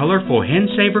already colorful Hen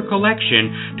Saver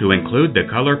collection to include the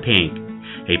color pink.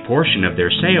 A portion of their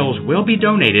sales will be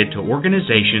donated to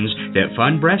organizations that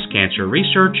fund breast cancer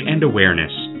research and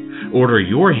awareness. Order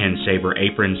your Hen Saver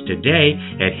aprons today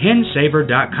at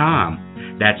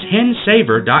hensaver.com. That's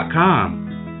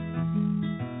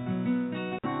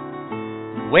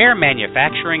hensaver.com. Ware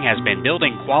Manufacturing has been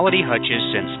building quality hutches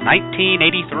since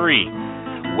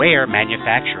 1983. Ware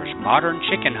manufactures modern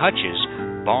chicken hutches,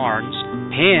 barns,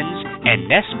 pens, and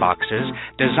nest boxes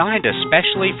designed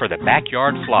especially for the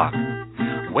backyard flock.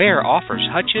 Ware offers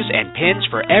hutches and pens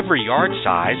for every yard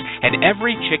size and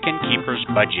every chicken keeper's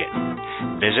budget.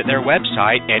 Visit their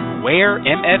website at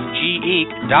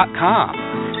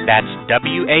waremfginc.com. That's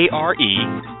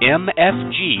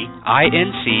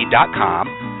waremfginc.com,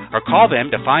 or call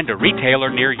them to find a retailer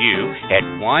near you at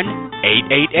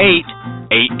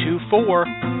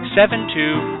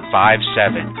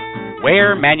 1-888-824-7257.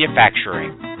 Ware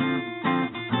Manufacturing.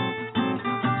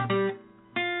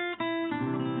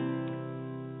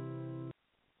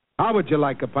 How would you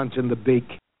like a punch in the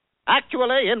beak?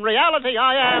 Actually, in reality,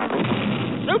 I am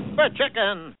Super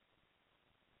Chicken.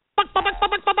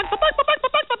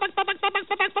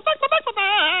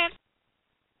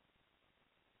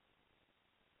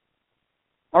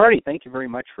 Alrighty, thank you very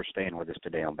much for staying with us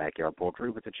today on Backyard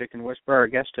Poultry with the Chicken Whisperer. Our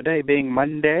guest today being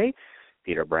Monday,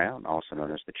 Peter Brown, also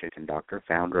known as the Chicken Doctor,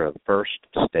 founder of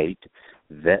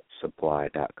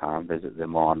FirstStateVetSupply.com. Visit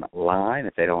them online.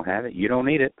 If they don't have it, you don't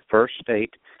need it.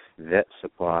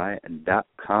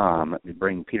 FirstStateVetSupply.com. We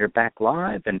bring Peter back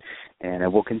live, and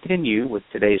we'll continue with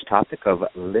today's topic of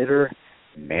litter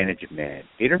management.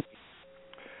 Peter?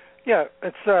 Yeah,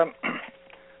 it's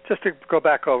just to go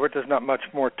back over it, there's not much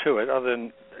more to it other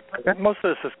than most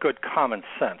of this is good common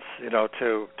sense,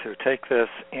 to take this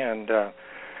and,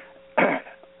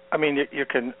 I mean, you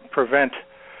can prevent,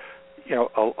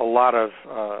 a lot of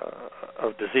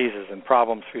diseases and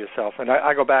problems for yourself. And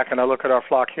I go back and I look at our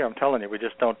flock here. I'm telling you, we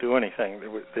just don't do anything.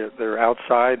 They're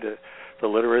outside. The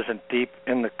litter isn't deep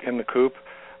in the coop.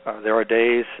 There are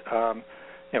days,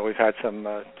 we've had some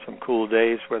cool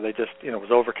days where they just, it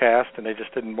was overcast and they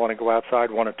just didn't want to go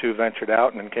outside. One or two ventured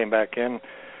out and then came back in,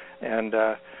 and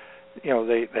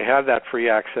they have that free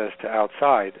access to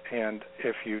outside. And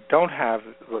if you don't have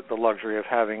the luxury of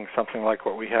having something like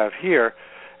what we have here,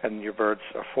 and your birds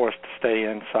are forced to stay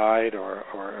inside or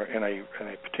in a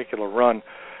particular run,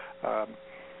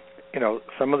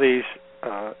 some of these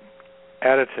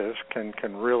additives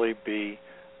can really be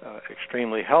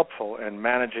extremely helpful in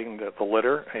managing the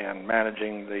litter and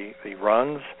managing the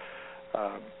runs,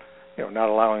 not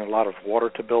allowing a lot of water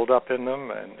to build up in them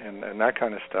and that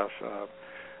kind of stuff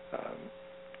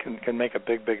can make a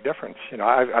big difference.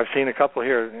 I've seen a couple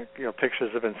here,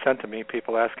 pictures have been sent to me,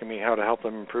 people asking me how to help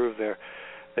them improve their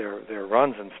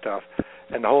runs and stuff,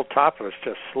 and the whole top of it's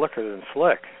just slicker than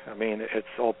slick. I mean,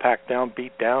 it's all packed down,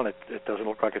 beat down. It doesn't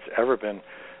look like it's ever been,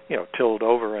 tilled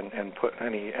over and put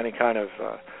any kind of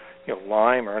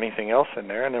lime or anything else in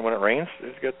there. And then when it rains,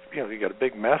 you got a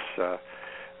big mess.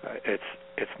 It's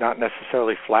it's not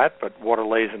necessarily flat, but water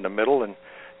lays in the middle. And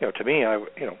to me,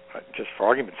 just for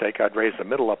argument's sake, I'd raise the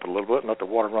middle up a little bit and let the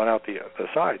water run out the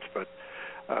sides. But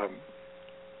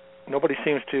nobody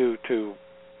seems to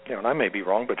and I may be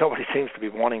wrong, but nobody seems to be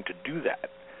wanting to do that.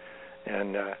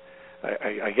 And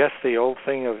I guess the old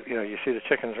thing of you see the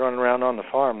chickens running around on the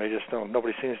farm, they just don't.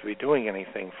 Nobody seems to be doing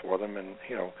anything for them, and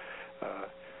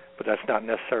but that's not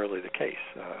necessarily the case.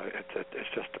 It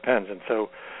just depends. And so,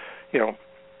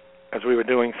 as we were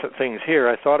doing things here,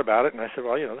 I thought about it, and I said,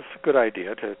 well, this is a good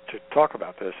idea to talk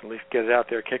about this, at least get it out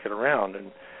there, kick it around,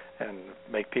 and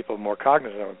make people more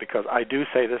cognizant of it, because I do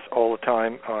say this all the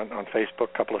time on Facebook,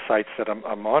 a couple of sites that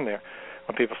I'm on there,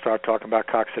 when people start talking about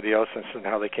coccidiosis and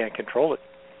how they can't control it.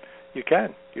 You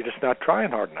can. You're just not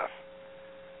trying hard enough,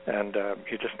 and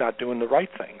you're just not doing the right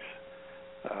things.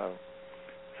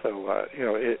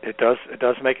 It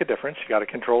does make a difference. You got to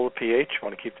control the pH. You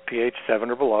want to keep the pH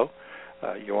 7 or below.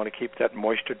 You want to keep that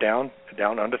moisture down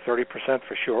under 30%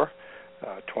 for sure.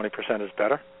 20% is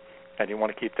better. And you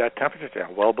want to keep that temperature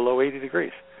down, well below 80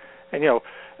 degrees. And,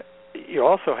 you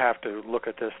also have to look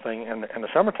at this thing in the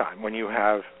summertime when you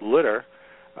have litter.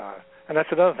 And that's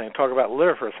another thing. Talk about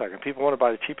litter for a second. People want to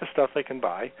buy the cheapest stuff they can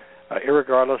buy,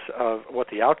 irregardless of what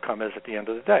the outcome is at the end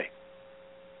of the day.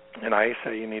 And I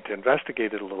say you need to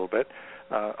investigate it a little bit.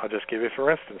 I'll just give you,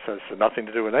 for instance, it's nothing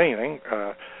to do with anything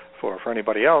for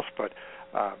anybody else, but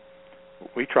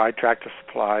we tried Tractor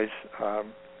Supply's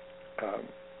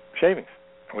shavings.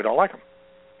 We don't like them.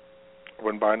 I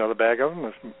wouldn't buy another bag of them.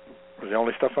 It was the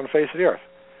only stuff on the face of the earth,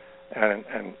 and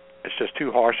it's just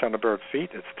too harsh on the bird's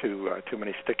feet. It's too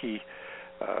many sticky,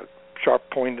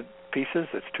 sharp-pointed pieces.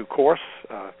 It's too coarse,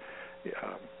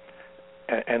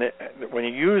 when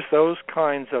you use those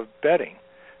kinds of bedding,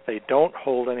 they don't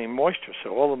hold any moisture.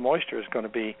 So all the moisture is going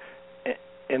to be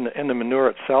in the manure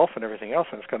itself and everything else,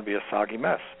 and it's going to be a soggy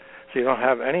mess. So you don't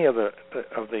have any of the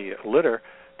litter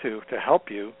to help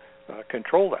you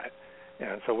control that.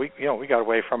 And so we got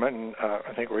away from it, and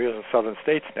I think we're using Southern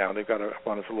States now. They've got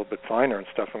one that's a little bit finer and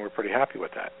stuff, and we're pretty happy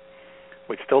with that.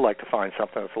 We'd still like to find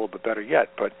something that's a little bit better yet,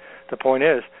 but the point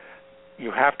is,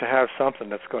 you have to have something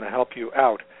that's going to help you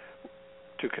out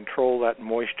to control that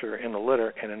moisture in the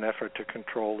litter in an effort to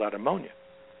control that ammonia.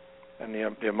 And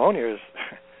the ammonia is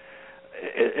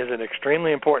an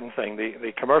extremely important thing.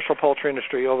 The commercial poultry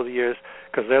industry over the years,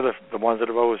 because they're the ones that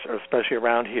have always, especially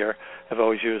around here, have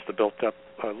always used the built-up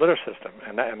litter system.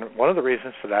 And one of the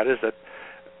reasons for that is that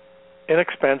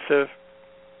inexpensive,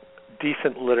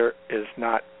 decent litter is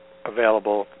not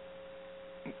available,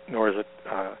 nor is it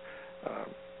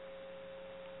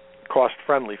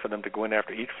cost-friendly for them to go in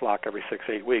after each flock every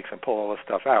 6-8 weeks and pull all this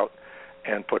stuff out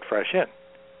and put fresh in.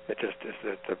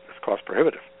 It's cost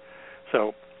prohibitive.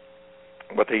 So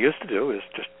what they used to do is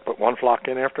just put one flock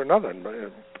in after another. And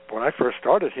when I first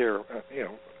started here,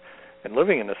 and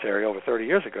living in this area over 30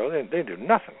 years ago, they do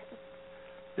nothing.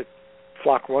 They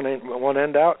flock one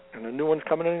end out, and a new one's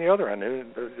coming in the other end.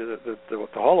 The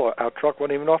hollow-out truck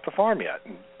wasn't even off the farm yet,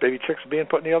 and baby chicks are being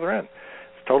put in the other end.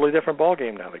 It's a totally different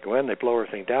ballgame now. They go in, they blow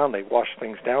everything down, they wash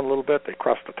things down a little bit, they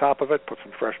crust the top of it, put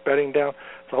some fresh bedding down.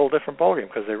 It's a whole different ballgame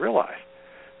because they realize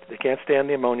they can't stand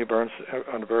the ammonia burns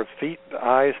on the bird's feet, the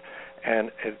eyes,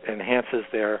 and it enhances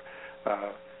their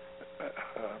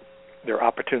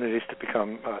opportunities to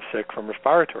become sick from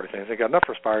respiratory things. They've got enough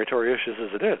respiratory issues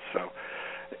as it is. So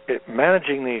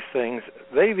managing these things,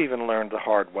 they've even learned the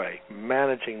hard way.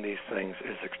 Managing these things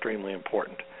is extremely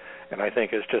important. And I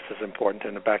think it's just as important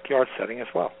in the backyard setting as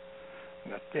well.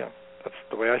 And that's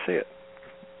the way I see it.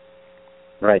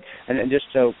 Right. And just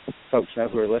so folks know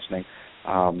who are listening,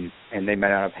 and they may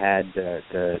not have had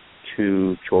the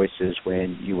two choices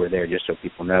when you were there, just so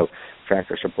people know,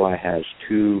 Tractor Supply has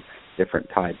two different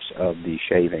types of the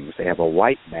shavings. They have a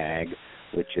white bag,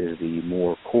 which is the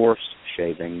more coarse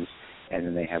shavings, and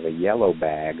then they have a yellow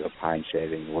bag of pine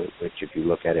shaving, which if you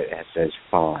look at it, it says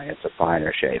fine. It's a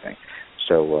finer shaving.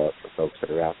 So for folks that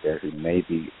are out there who may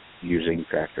be using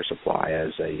Tractor Supply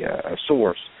as a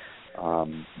source,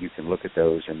 you can look at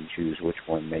those and choose which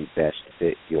one may best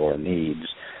fit your needs.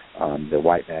 The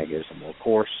white bag is the more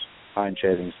coarse fine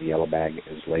shavings. The yellow bag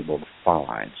is labeled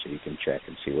fine, so you can check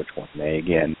and see which one may,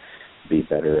 again, be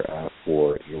better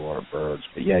for your birds.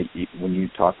 But, yeah, when you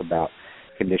talk about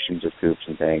conditions of coops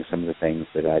and things, some of the things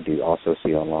that I do also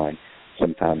see online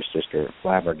sometimes just are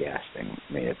flabbergasting.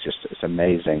 I mean, it's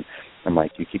amazing. I'm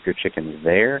like, do you keep your chickens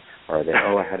there, or are they?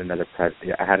 I had another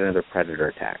predator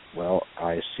attack. Well,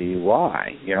 I see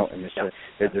why. And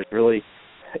there's really,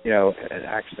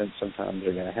 accidents sometimes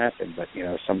are going to happen, but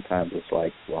sometimes it's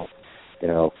like, well,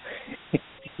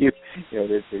 you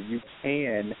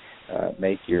can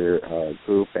make your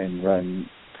coop and run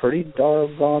pretty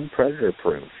doggone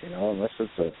predator-proof, unless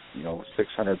it's a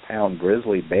 600-pound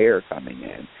grizzly bear coming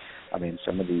in. I mean,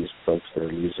 some of these folks that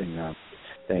are using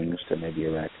things to maybe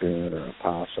a raccoon or a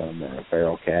possum or a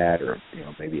feral cat or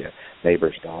maybe a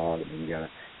neighbor's dog. I mean, you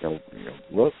gotta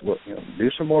look, do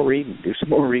some more reading, do some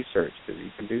more research, because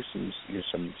you can do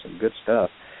some good stuff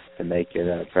to make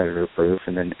it predator-proof,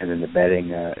 and then the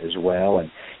bedding as well.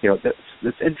 And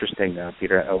that's interesting,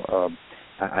 Peter.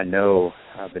 I know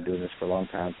I've been doing this for a long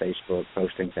time. Facebook,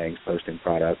 posting things, posting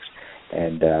products,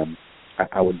 and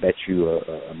I would bet you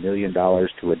 $1 million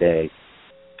to a day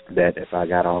that if I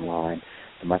got online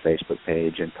to my Facebook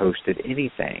page and posted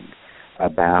anything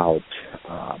about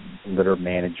litter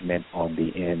management on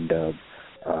the end of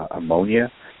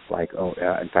ammonia,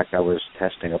 in fact, I was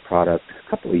testing a product a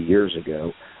couple of years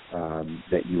ago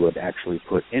that you would actually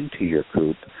put into your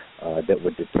coop that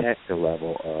would detect the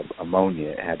level of ammonia.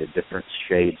 It had different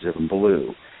shades of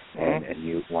blue, and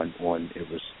it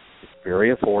was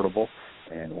very affordable,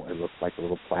 and it looked like a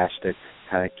little plastic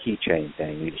kind of keychain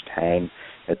thing. You just hang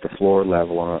at the floor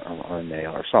level on a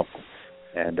nail or something,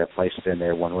 and placed it in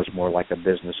there. One was more like a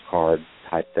business card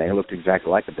type thing. It looked exactly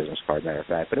like a business card, matter of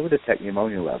fact, but it would detect the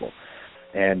ammonia level.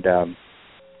 And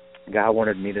guy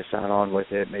wanted me to sign on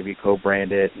with it, maybe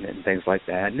co-brand it and things like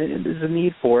that. And there's a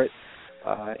need for it,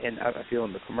 and I feel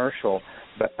in the commercial,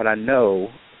 but I know,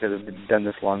 because I've done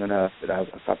this long enough, that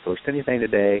if I post anything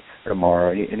today or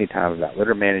tomorrow, anytime about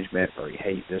litter management, or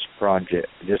hey, this product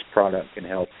can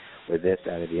help with this,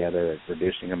 that, or the other,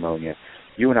 reducing ammonia,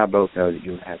 you and I both know that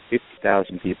you have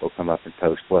 50,000 people come up and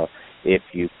post, well, if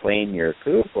you clean your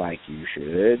coop like you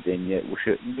should, then it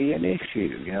shouldn't be an issue.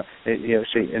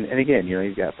 And again,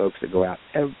 you've got folks that go out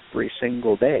every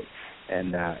single day,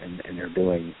 and they're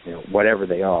doing whatever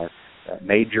they are,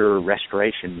 major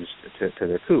restorations to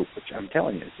their coop, which I'm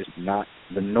telling you, it's just not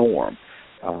the norm.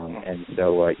 And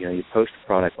so you post a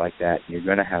product like that, and you're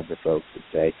going to have the folks that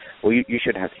say, well, you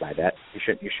shouldn't have to buy that.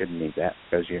 You shouldn't need that,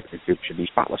 because your coop should be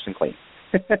spotless and clean.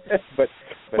 but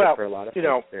for a lot of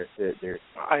folks,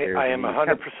 I am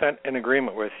 100% in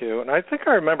agreement with you, and I think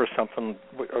I remember something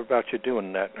about you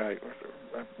doing that. I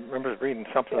remember reading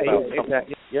something about something.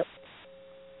 Exactly. Yep.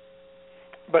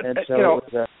 But so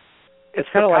it's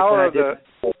the power of the.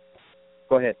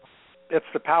 Go ahead. It's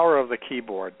the power of the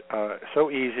keyboard.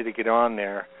 So easy to get on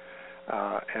there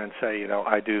and say,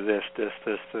 I do this,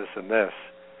 and this,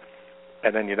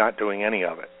 and then you're not doing any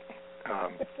of it.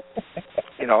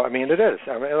 It is.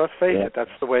 Let's face it. That's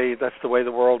the way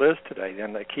the world is today.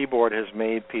 And the keyboard has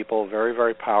made people very,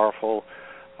 very powerful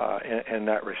in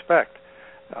that respect.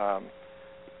 I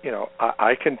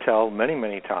can tell many,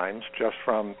 many times just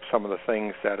from some of the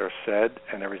things that are said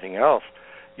and everything else.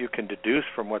 You can deduce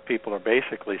from what people are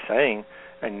basically saying,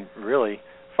 and really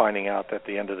finding out at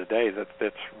the end of the day that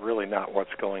that's really not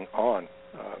what's going on.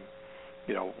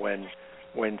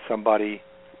 When somebody.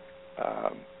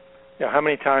 How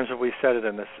many times have we said it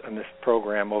in this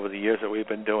program over the years that we've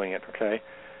been doing it, okay?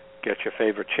 Get your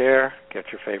favorite chair, get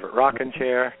your favorite rocking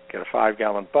chair, get a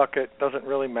 5-gallon bucket, doesn't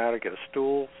really matter, get a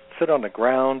stool, sit on the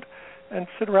ground, and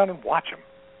sit around and watch them.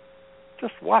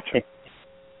 Just watch them.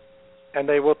 And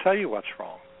they will tell you what's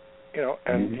wrong,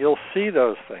 and you'll see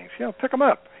those things. Pick them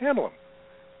up, handle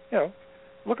them,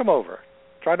 look them over.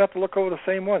 Try not to look over the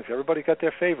same ones. Everybody got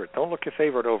their favorite. Don't look your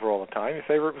favorite over all the time. Your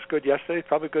favorite was good yesterday, it's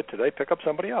probably good today. Pick up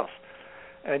somebody else.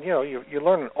 And, you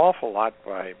learn an awful lot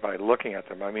by looking at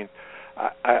them. I mean,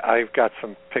 I've got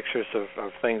some pictures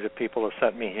of things that people have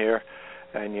sent me here,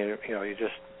 and, you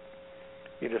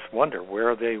just wonder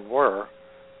where they were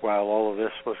while all of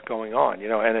this was going on.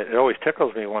 And it always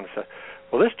tickles me when it says,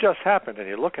 well, this just happened, and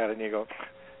you look at it and you go,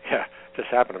 yeah, this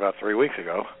happened about 3 weeks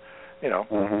ago,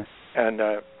 and,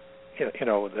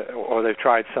 or they've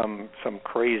tried some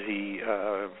crazy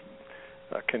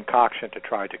concoction to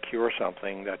try to cure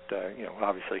something that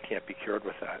obviously can't be cured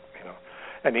with that.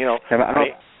 And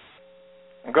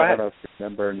go ahead. I don't know if you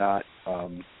remember or not.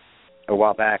 A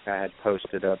while back, I had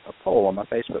posted a poll on my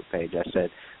Facebook page. I said,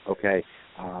 "Okay,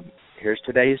 here's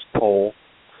today's poll.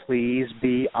 Please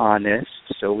be honest,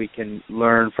 so we can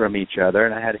learn from each other."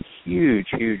 And I had a huge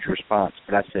response.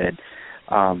 But I said,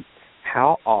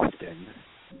 "How often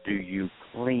do you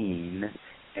clean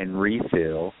and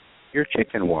refill your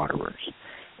chicken waterers?"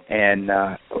 And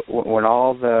when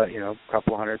all the,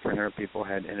 couple 100, 300 people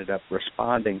had ended up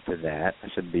responding to that, I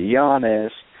said, be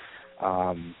honest.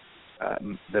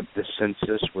 The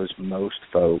census was most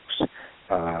folks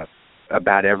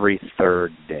about every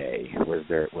third day was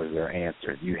their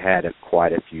answer. You had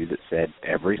quite a few that said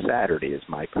every Saturday is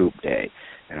my coop day.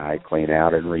 and I clean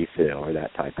out and refill or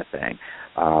that type of thing.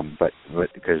 But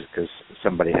because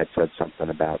somebody had said something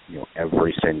about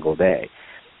every single day,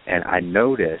 and I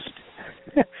noticed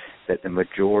that the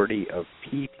majority of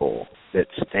people that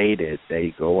stated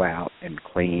they go out and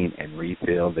clean and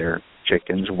refill their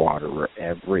chickens' water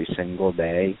every single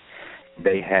day,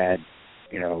 they had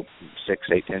 6,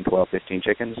 8, 10, 12, 15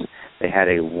 chickens. They had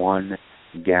a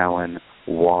 1-gallon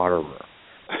waterer.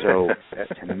 So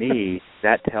to me,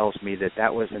 that tells me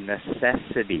that was a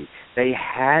necessity. They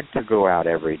had to go out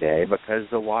every day because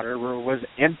the waterer was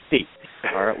empty,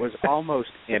 or it was almost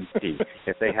empty.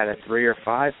 If they had a 3 or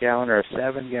 5 gallon or a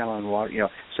 7-gallon water,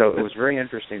 So it was very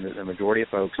interesting that the majority of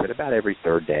folks said about every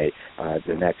third day.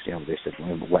 The next, they said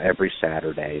every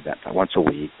Saturday, once a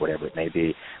week, whatever it may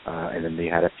be. And then they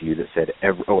had a few that said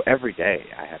every day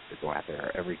I have to go out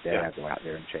there. Every day I go out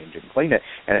there and change it and clean it.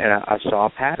 And I saw a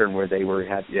pattern where they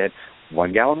had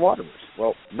 1-gallon waterers.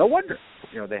 Well, no wonder.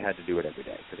 They had to do it every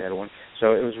day because they had one.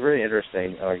 So it was really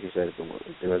interesting, like you said,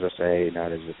 there was a say,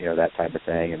 not as that type of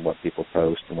thing, and what people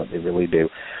post and what they really do.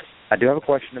 I do have a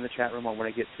question in the chat room I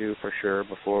want to get to for sure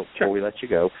before we let you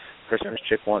go. Christmas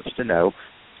Chick wants to know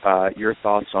your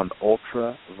thoughts on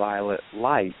ultraviolet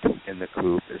light in the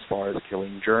coop as far as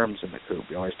killing germs in the coop.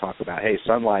 We always talk about, hey,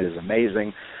 sunlight is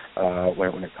amazing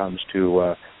when it comes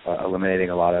to eliminating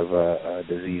a lot of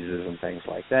diseases and things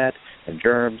like that and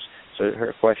germs. So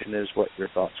her question is what your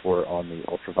thoughts were on the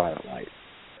ultraviolet light.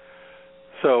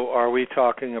 So are we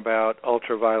talking about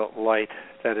ultraviolet light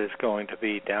that is going to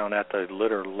be down at the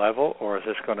litter level, or is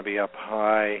this going to be up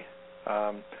high?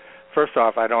 First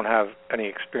off, I don't have any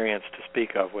experience to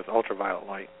speak of with ultraviolet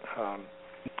light,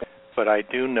 but I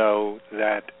do know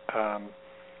that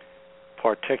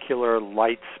particular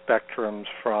light spectrums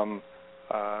from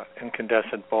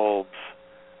incandescent bulbs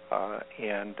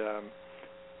and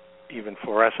even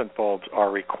fluorescent bulbs are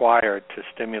required to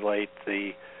stimulate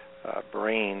the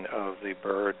brain of the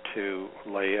bird to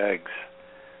lay eggs.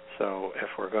 So if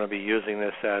we're going to be using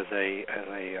this as an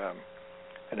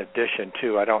addition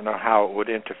to, I don't know how it would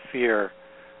interfere,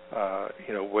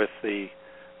 with the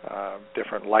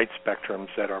different light spectrums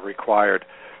that are required,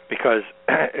 because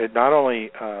it not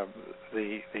only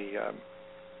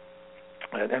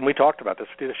and we talked about this.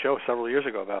 We did a show several years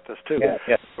ago about this too,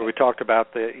 where we talked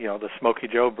about the Smoky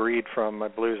Joe breed from, I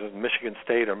believe it was Michigan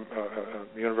State or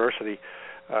University,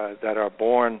 that are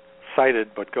born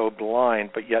sighted but go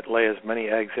blind, but yet lay as many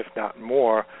eggs, if not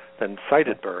more, than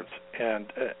sighted birds.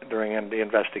 And during the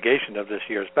investigation of this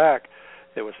years back,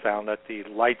 it was found that the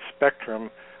light spectrum,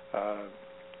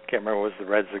 can't remember, was the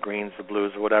reds, the greens, the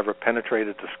blues, or whatever,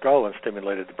 penetrated the skull and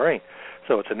stimulated the brain.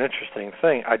 So it's an interesting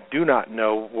thing. I do not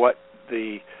know what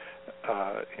the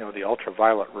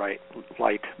ultraviolet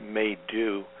light may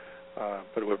do,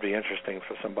 but it would be interesting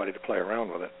for somebody to play around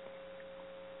with it.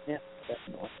 Yeah,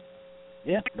 definitely.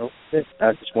 Yeah,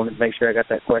 I just wanted to make sure I got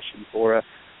that question for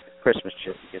Christmas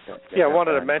Chick. I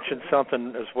wanted to mention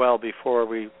something as well before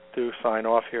we do sign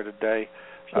off here today.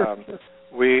 Sure.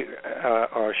 We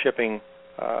are shipping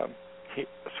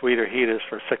sweeter heaters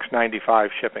for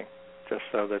 $6.95 shipping, just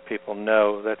so that people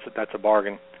know that's a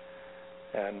bargain.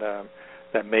 And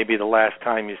that may be the last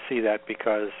time you see that,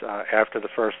 because after the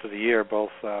first of the year, both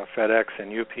FedEx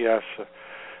and UPS,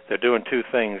 they're doing two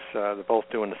things. They're both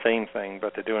doing the same thing,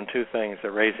 but they're doing two things.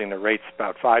 They're raising the rates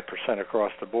about 5%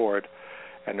 across the board,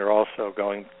 and they're also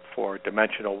going for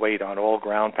dimensional weight on all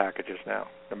ground packages now,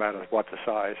 no matter what the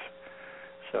size.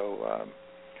 So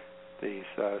these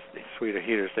sweeter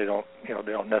heaters, they don't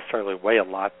necessarily weigh a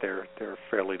lot. They're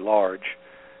fairly large,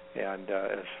 and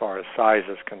as far as size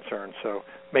is concerned. So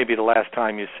maybe the last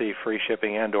time you see free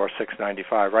shipping and or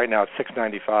 $6.95. Right now it's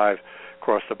 $6.95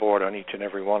 across the board on each and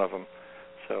every one of them.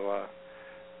 So I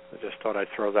just thought I'd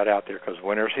throw that out there because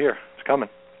winter's here. It's coming.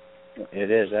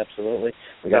 It is, absolutely.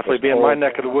 Definitely be in my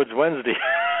neck of the woods Wednesday.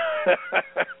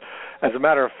 As a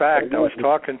matter of fact, I was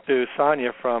talking to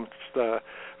Sonia from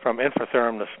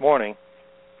Infotherm this morning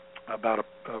about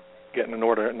getting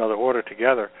another order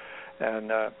together,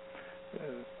 and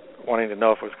wanting to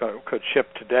know if it could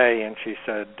ship today, and she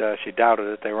said she doubted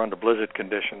it. They were under blizzard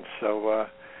conditions, so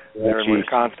they're in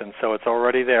Wisconsin, so it's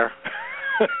already there.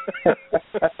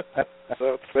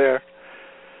 So it's there.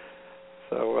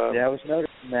 So I was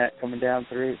noticing that coming down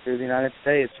through the United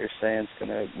States. They're saying it's going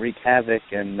to wreak havoc,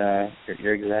 and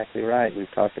you're exactly right. We've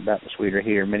talked about the sweeter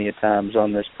heater many a times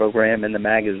on this program, in the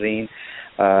magazine,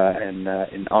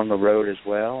 and on the road as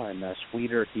well. And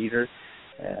sweeter heater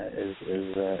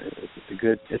it's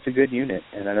a good unit,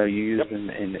 and I know you use them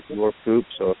in your coops.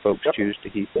 So if folks choose to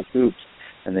heat their coops,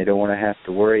 and they don't want to have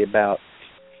to worry about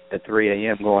at 3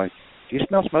 a.m. going, "Do you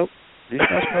smell smoke? Do you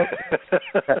smell smoke?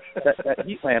 that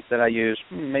heat lamp that I use,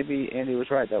 maybe Andy was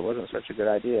right. That wasn't such a good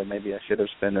idea. Maybe I should have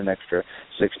spent an extra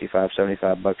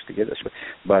 $65-$75 to get this.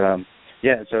 But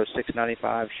yeah, so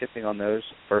 $6.95 shipping on those.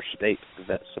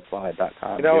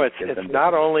 FirstStateVetSupply.com. You know, it's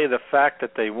not only the fact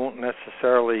that they won't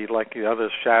necessarily, like the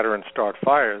others, shatter and start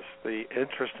fires. The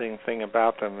interesting thing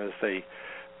about them is they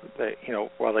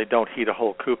while they don't heat a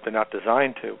whole coop, they're not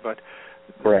designed to. But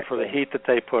correct. For the heat that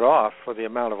they put off, for the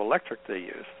amount of electric they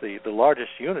use, the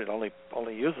largest unit only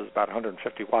uses about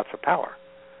 150 watts of power.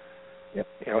 Yep.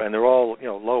 And they're all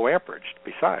low amperage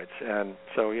besides. And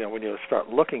so when you start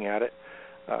looking at it.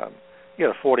 You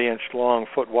get a 40-inch long,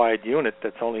 foot-wide unit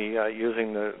that's only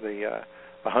using the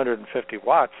 150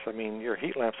 watts. I mean, your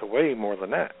heat lamps are way more than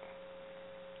that.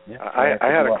 Yeah, I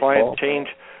had a client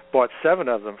bought 7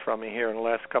 of them from me here in the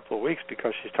last couple of weeks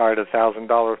because she's tired of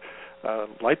 $1,000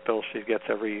 light bill she gets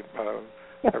every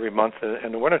month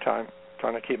in the wintertime,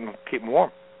 trying to keep them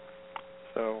warm.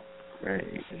 So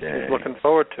she's looking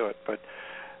forward to it. But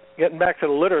getting back to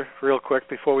the litter real quick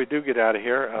before we do get out of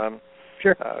here.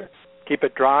 Sure. Keep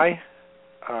it dry.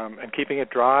 And keeping it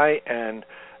dry and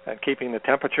keeping the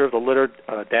temperature of the litter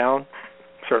down,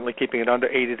 certainly keeping it under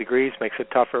 80 degrees makes it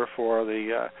tougher for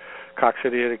the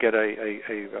coccidia to get a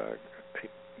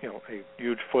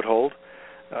huge foothold.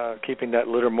 Keeping that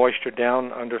litter moisture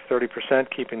down under 30%,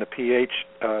 keeping the pH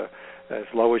as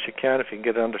low as you can. If you can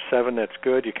get it under 7, that's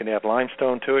good. You can add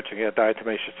limestone to it. You can add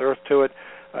diatomaceous earth to it.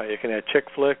 You can add chick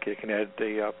flick. You can add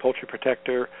the poultry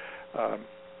protector.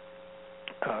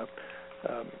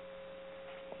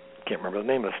 Can't remember the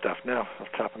name of the stuff now off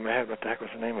the top of my head. What the heck was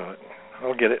the name of it?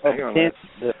 I'll get it. Hang on.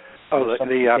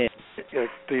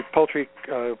 The poultry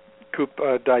coop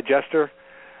digester,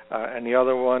 and the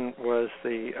other one was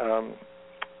the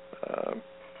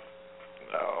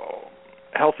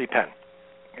healthy pen.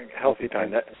 Healthy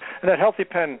pen. That healthy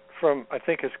pen I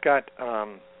think has got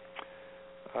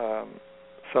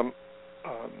some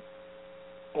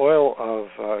oil of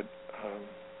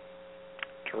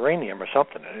geranium or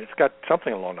something. It's got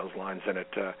something along those lines in it.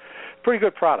 Pretty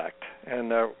good product,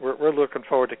 and we're looking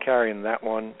forward to carrying that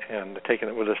one and taking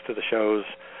it with us to the shows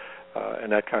and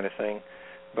that kind of thing.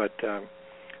 But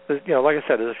like I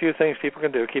said, there's a few things people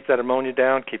can do. Keep that ammonia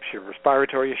down, keeps your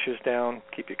respiratory issues down,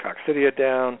 keep your coccidia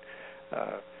down,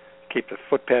 keep the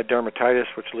foot pad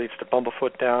dermatitis, which leads to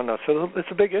bumblefoot, down. So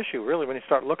it's a big issue, really, when you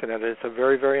start looking at it. It's a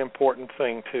very, very important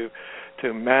thing to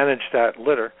manage that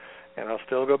litter. And I'll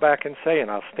still go back and say, and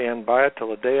I'll stand by it till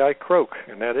the day I croak,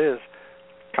 and that is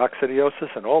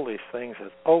coccidiosis and all these things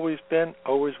has always been,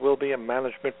 always will be a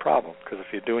management problem. Because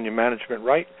if you're doing your management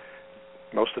right,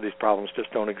 most of these problems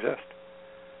just don't exist.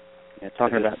 Yeah, you're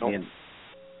talking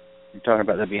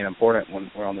about that being important when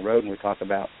we're on the road and we talk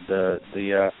about the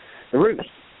roost.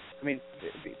 I mean,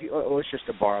 it's just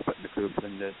a bar up in the coop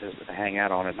and to hang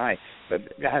out on at night.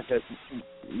 But you have to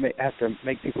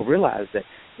make people realize that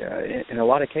in a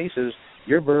lot of cases,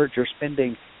 your birds are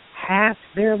spending half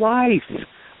their life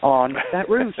on that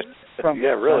roost from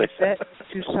sunset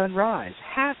to sunrise.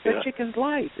 Half the chicken's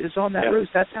life is on that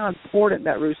roost. That's how important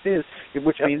that roost is,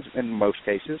 which means in most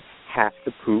cases, half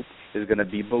the coop is going to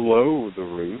be below the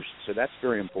roost, so that's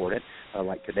very important,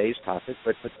 like today's topic.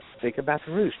 But think about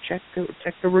the roost. Check the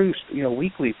roost,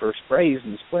 weekly for sprays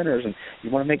and splinters, and you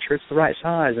want to make sure it's the right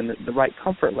size and the right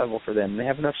comfort level for them. They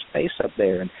have enough space up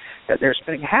there, and they're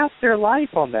spending half their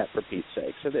life on that, for Pete's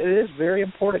sake. So it is a very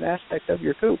important aspect of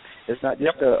your coop. It's not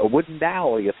just a wooden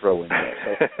dowel you throw in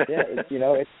there.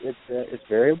 So it's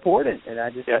very important, and I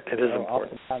just it is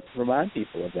important. Oftentimes remind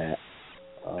people of that.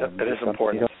 It is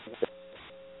important.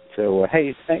 So,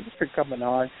 hey, thanks for coming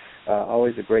on.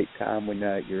 Always a great time when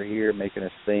you're here making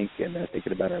us think and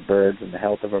thinking about our birds and the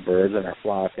health of our birds and our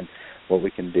flock and what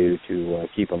we can do to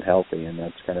keep them healthy. And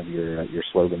that's kind of your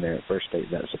slogan there at First State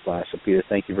Vet Supply. So, Peter,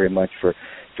 thank you very much for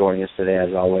joining us today.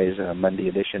 As always, Monday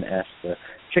edition, Ask the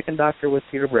Chicken Doctor with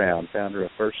Peter Brown, founder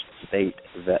of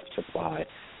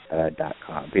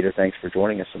FirstStateVetSupply.com. Peter, thanks for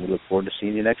joining us, and we look forward to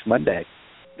seeing you next Monday.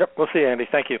 Yep, we'll see you, Andy.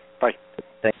 Thank you. Bye.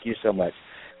 Thank you so much.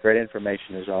 Great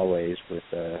information, as always, with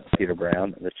Peter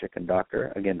Brown, the Chicken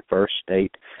Doctor. Again,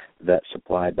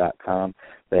 FirstStateVetSupply.com.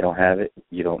 They don't have it.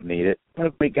 You don't need it. What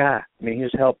a great guy. I mean,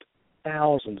 he's helped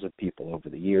thousands of people over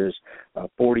the years,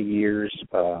 40 years,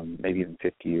 maybe even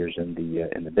 50 years in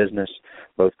the business,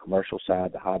 both commercial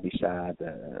side, the hobby side.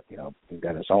 He's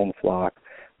got his own flock.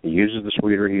 He uses the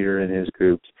sweeter heater in his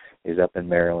coops. He's up in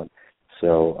Maryland.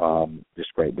 So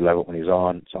just great. We love it when he's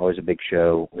on. It's always a big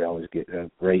show. We always get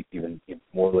great, even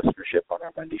more listenership on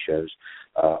our Monday shows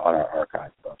on our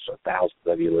archive. So thousands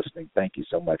of you listening. Thank you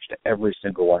so much to every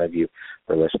single one of you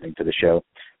for listening to the show.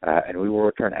 And we will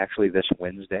return actually this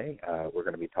Wednesday. We're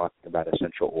going to be talking about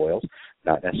essential oils,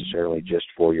 not necessarily just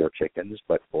for your chickens,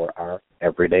 but for our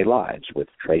everyday lives with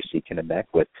Traci Kennebeck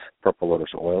with Purple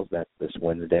Lotus Oils. That's this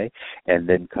Wednesday. And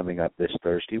then coming up this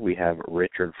Thursday, we have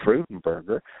Richard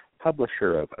Freudenberger,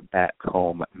 publisher of Back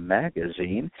Home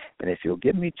Magazine. And if you'll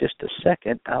give me just a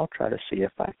second, I'll try to see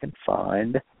if I can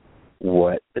find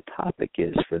what the topic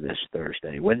is for this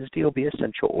Thursday. Wednesday will be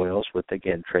essential oils with,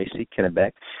 again, Traci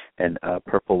Kennebeck and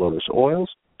Purple Lotus Oils.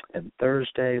 And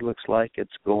Thursday looks like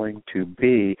it's going to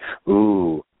be,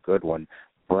 good one,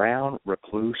 brown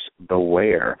recluse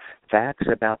beware. Facts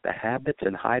about the habits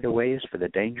and hideaways for the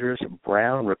dangerous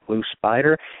brown recluse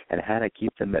spider and how to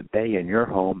keep them at bay in your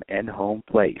home and home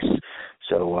place.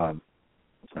 So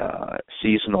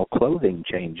seasonal clothing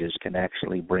changes can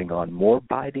actually bring on more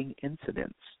biting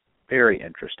incidents. Very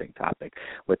interesting topic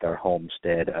with our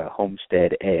Homestead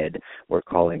Ed. We're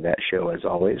calling that show, as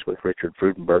always, with Richard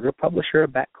Freudenberger, publisher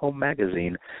of Back Home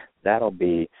Magazine. That'll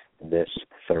be this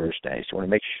Thursday. So I want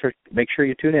to make sure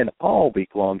you tune in all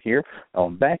week long here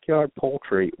on Backyard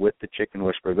Poultry with the Chicken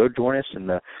Whisperer. Go join us in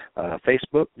the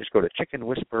Facebook. Just go to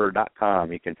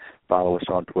chickenwhisperer.com. You can follow us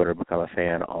on Twitter, become a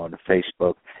fan on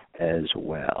Facebook as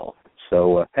well.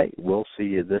 So, hey, we'll see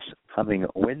you this coming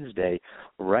Wednesday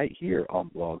right here on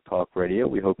Blog Talk Radio.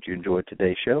 We hope you enjoyed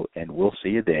today's show, and we'll see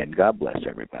you then. God bless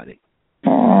everybody.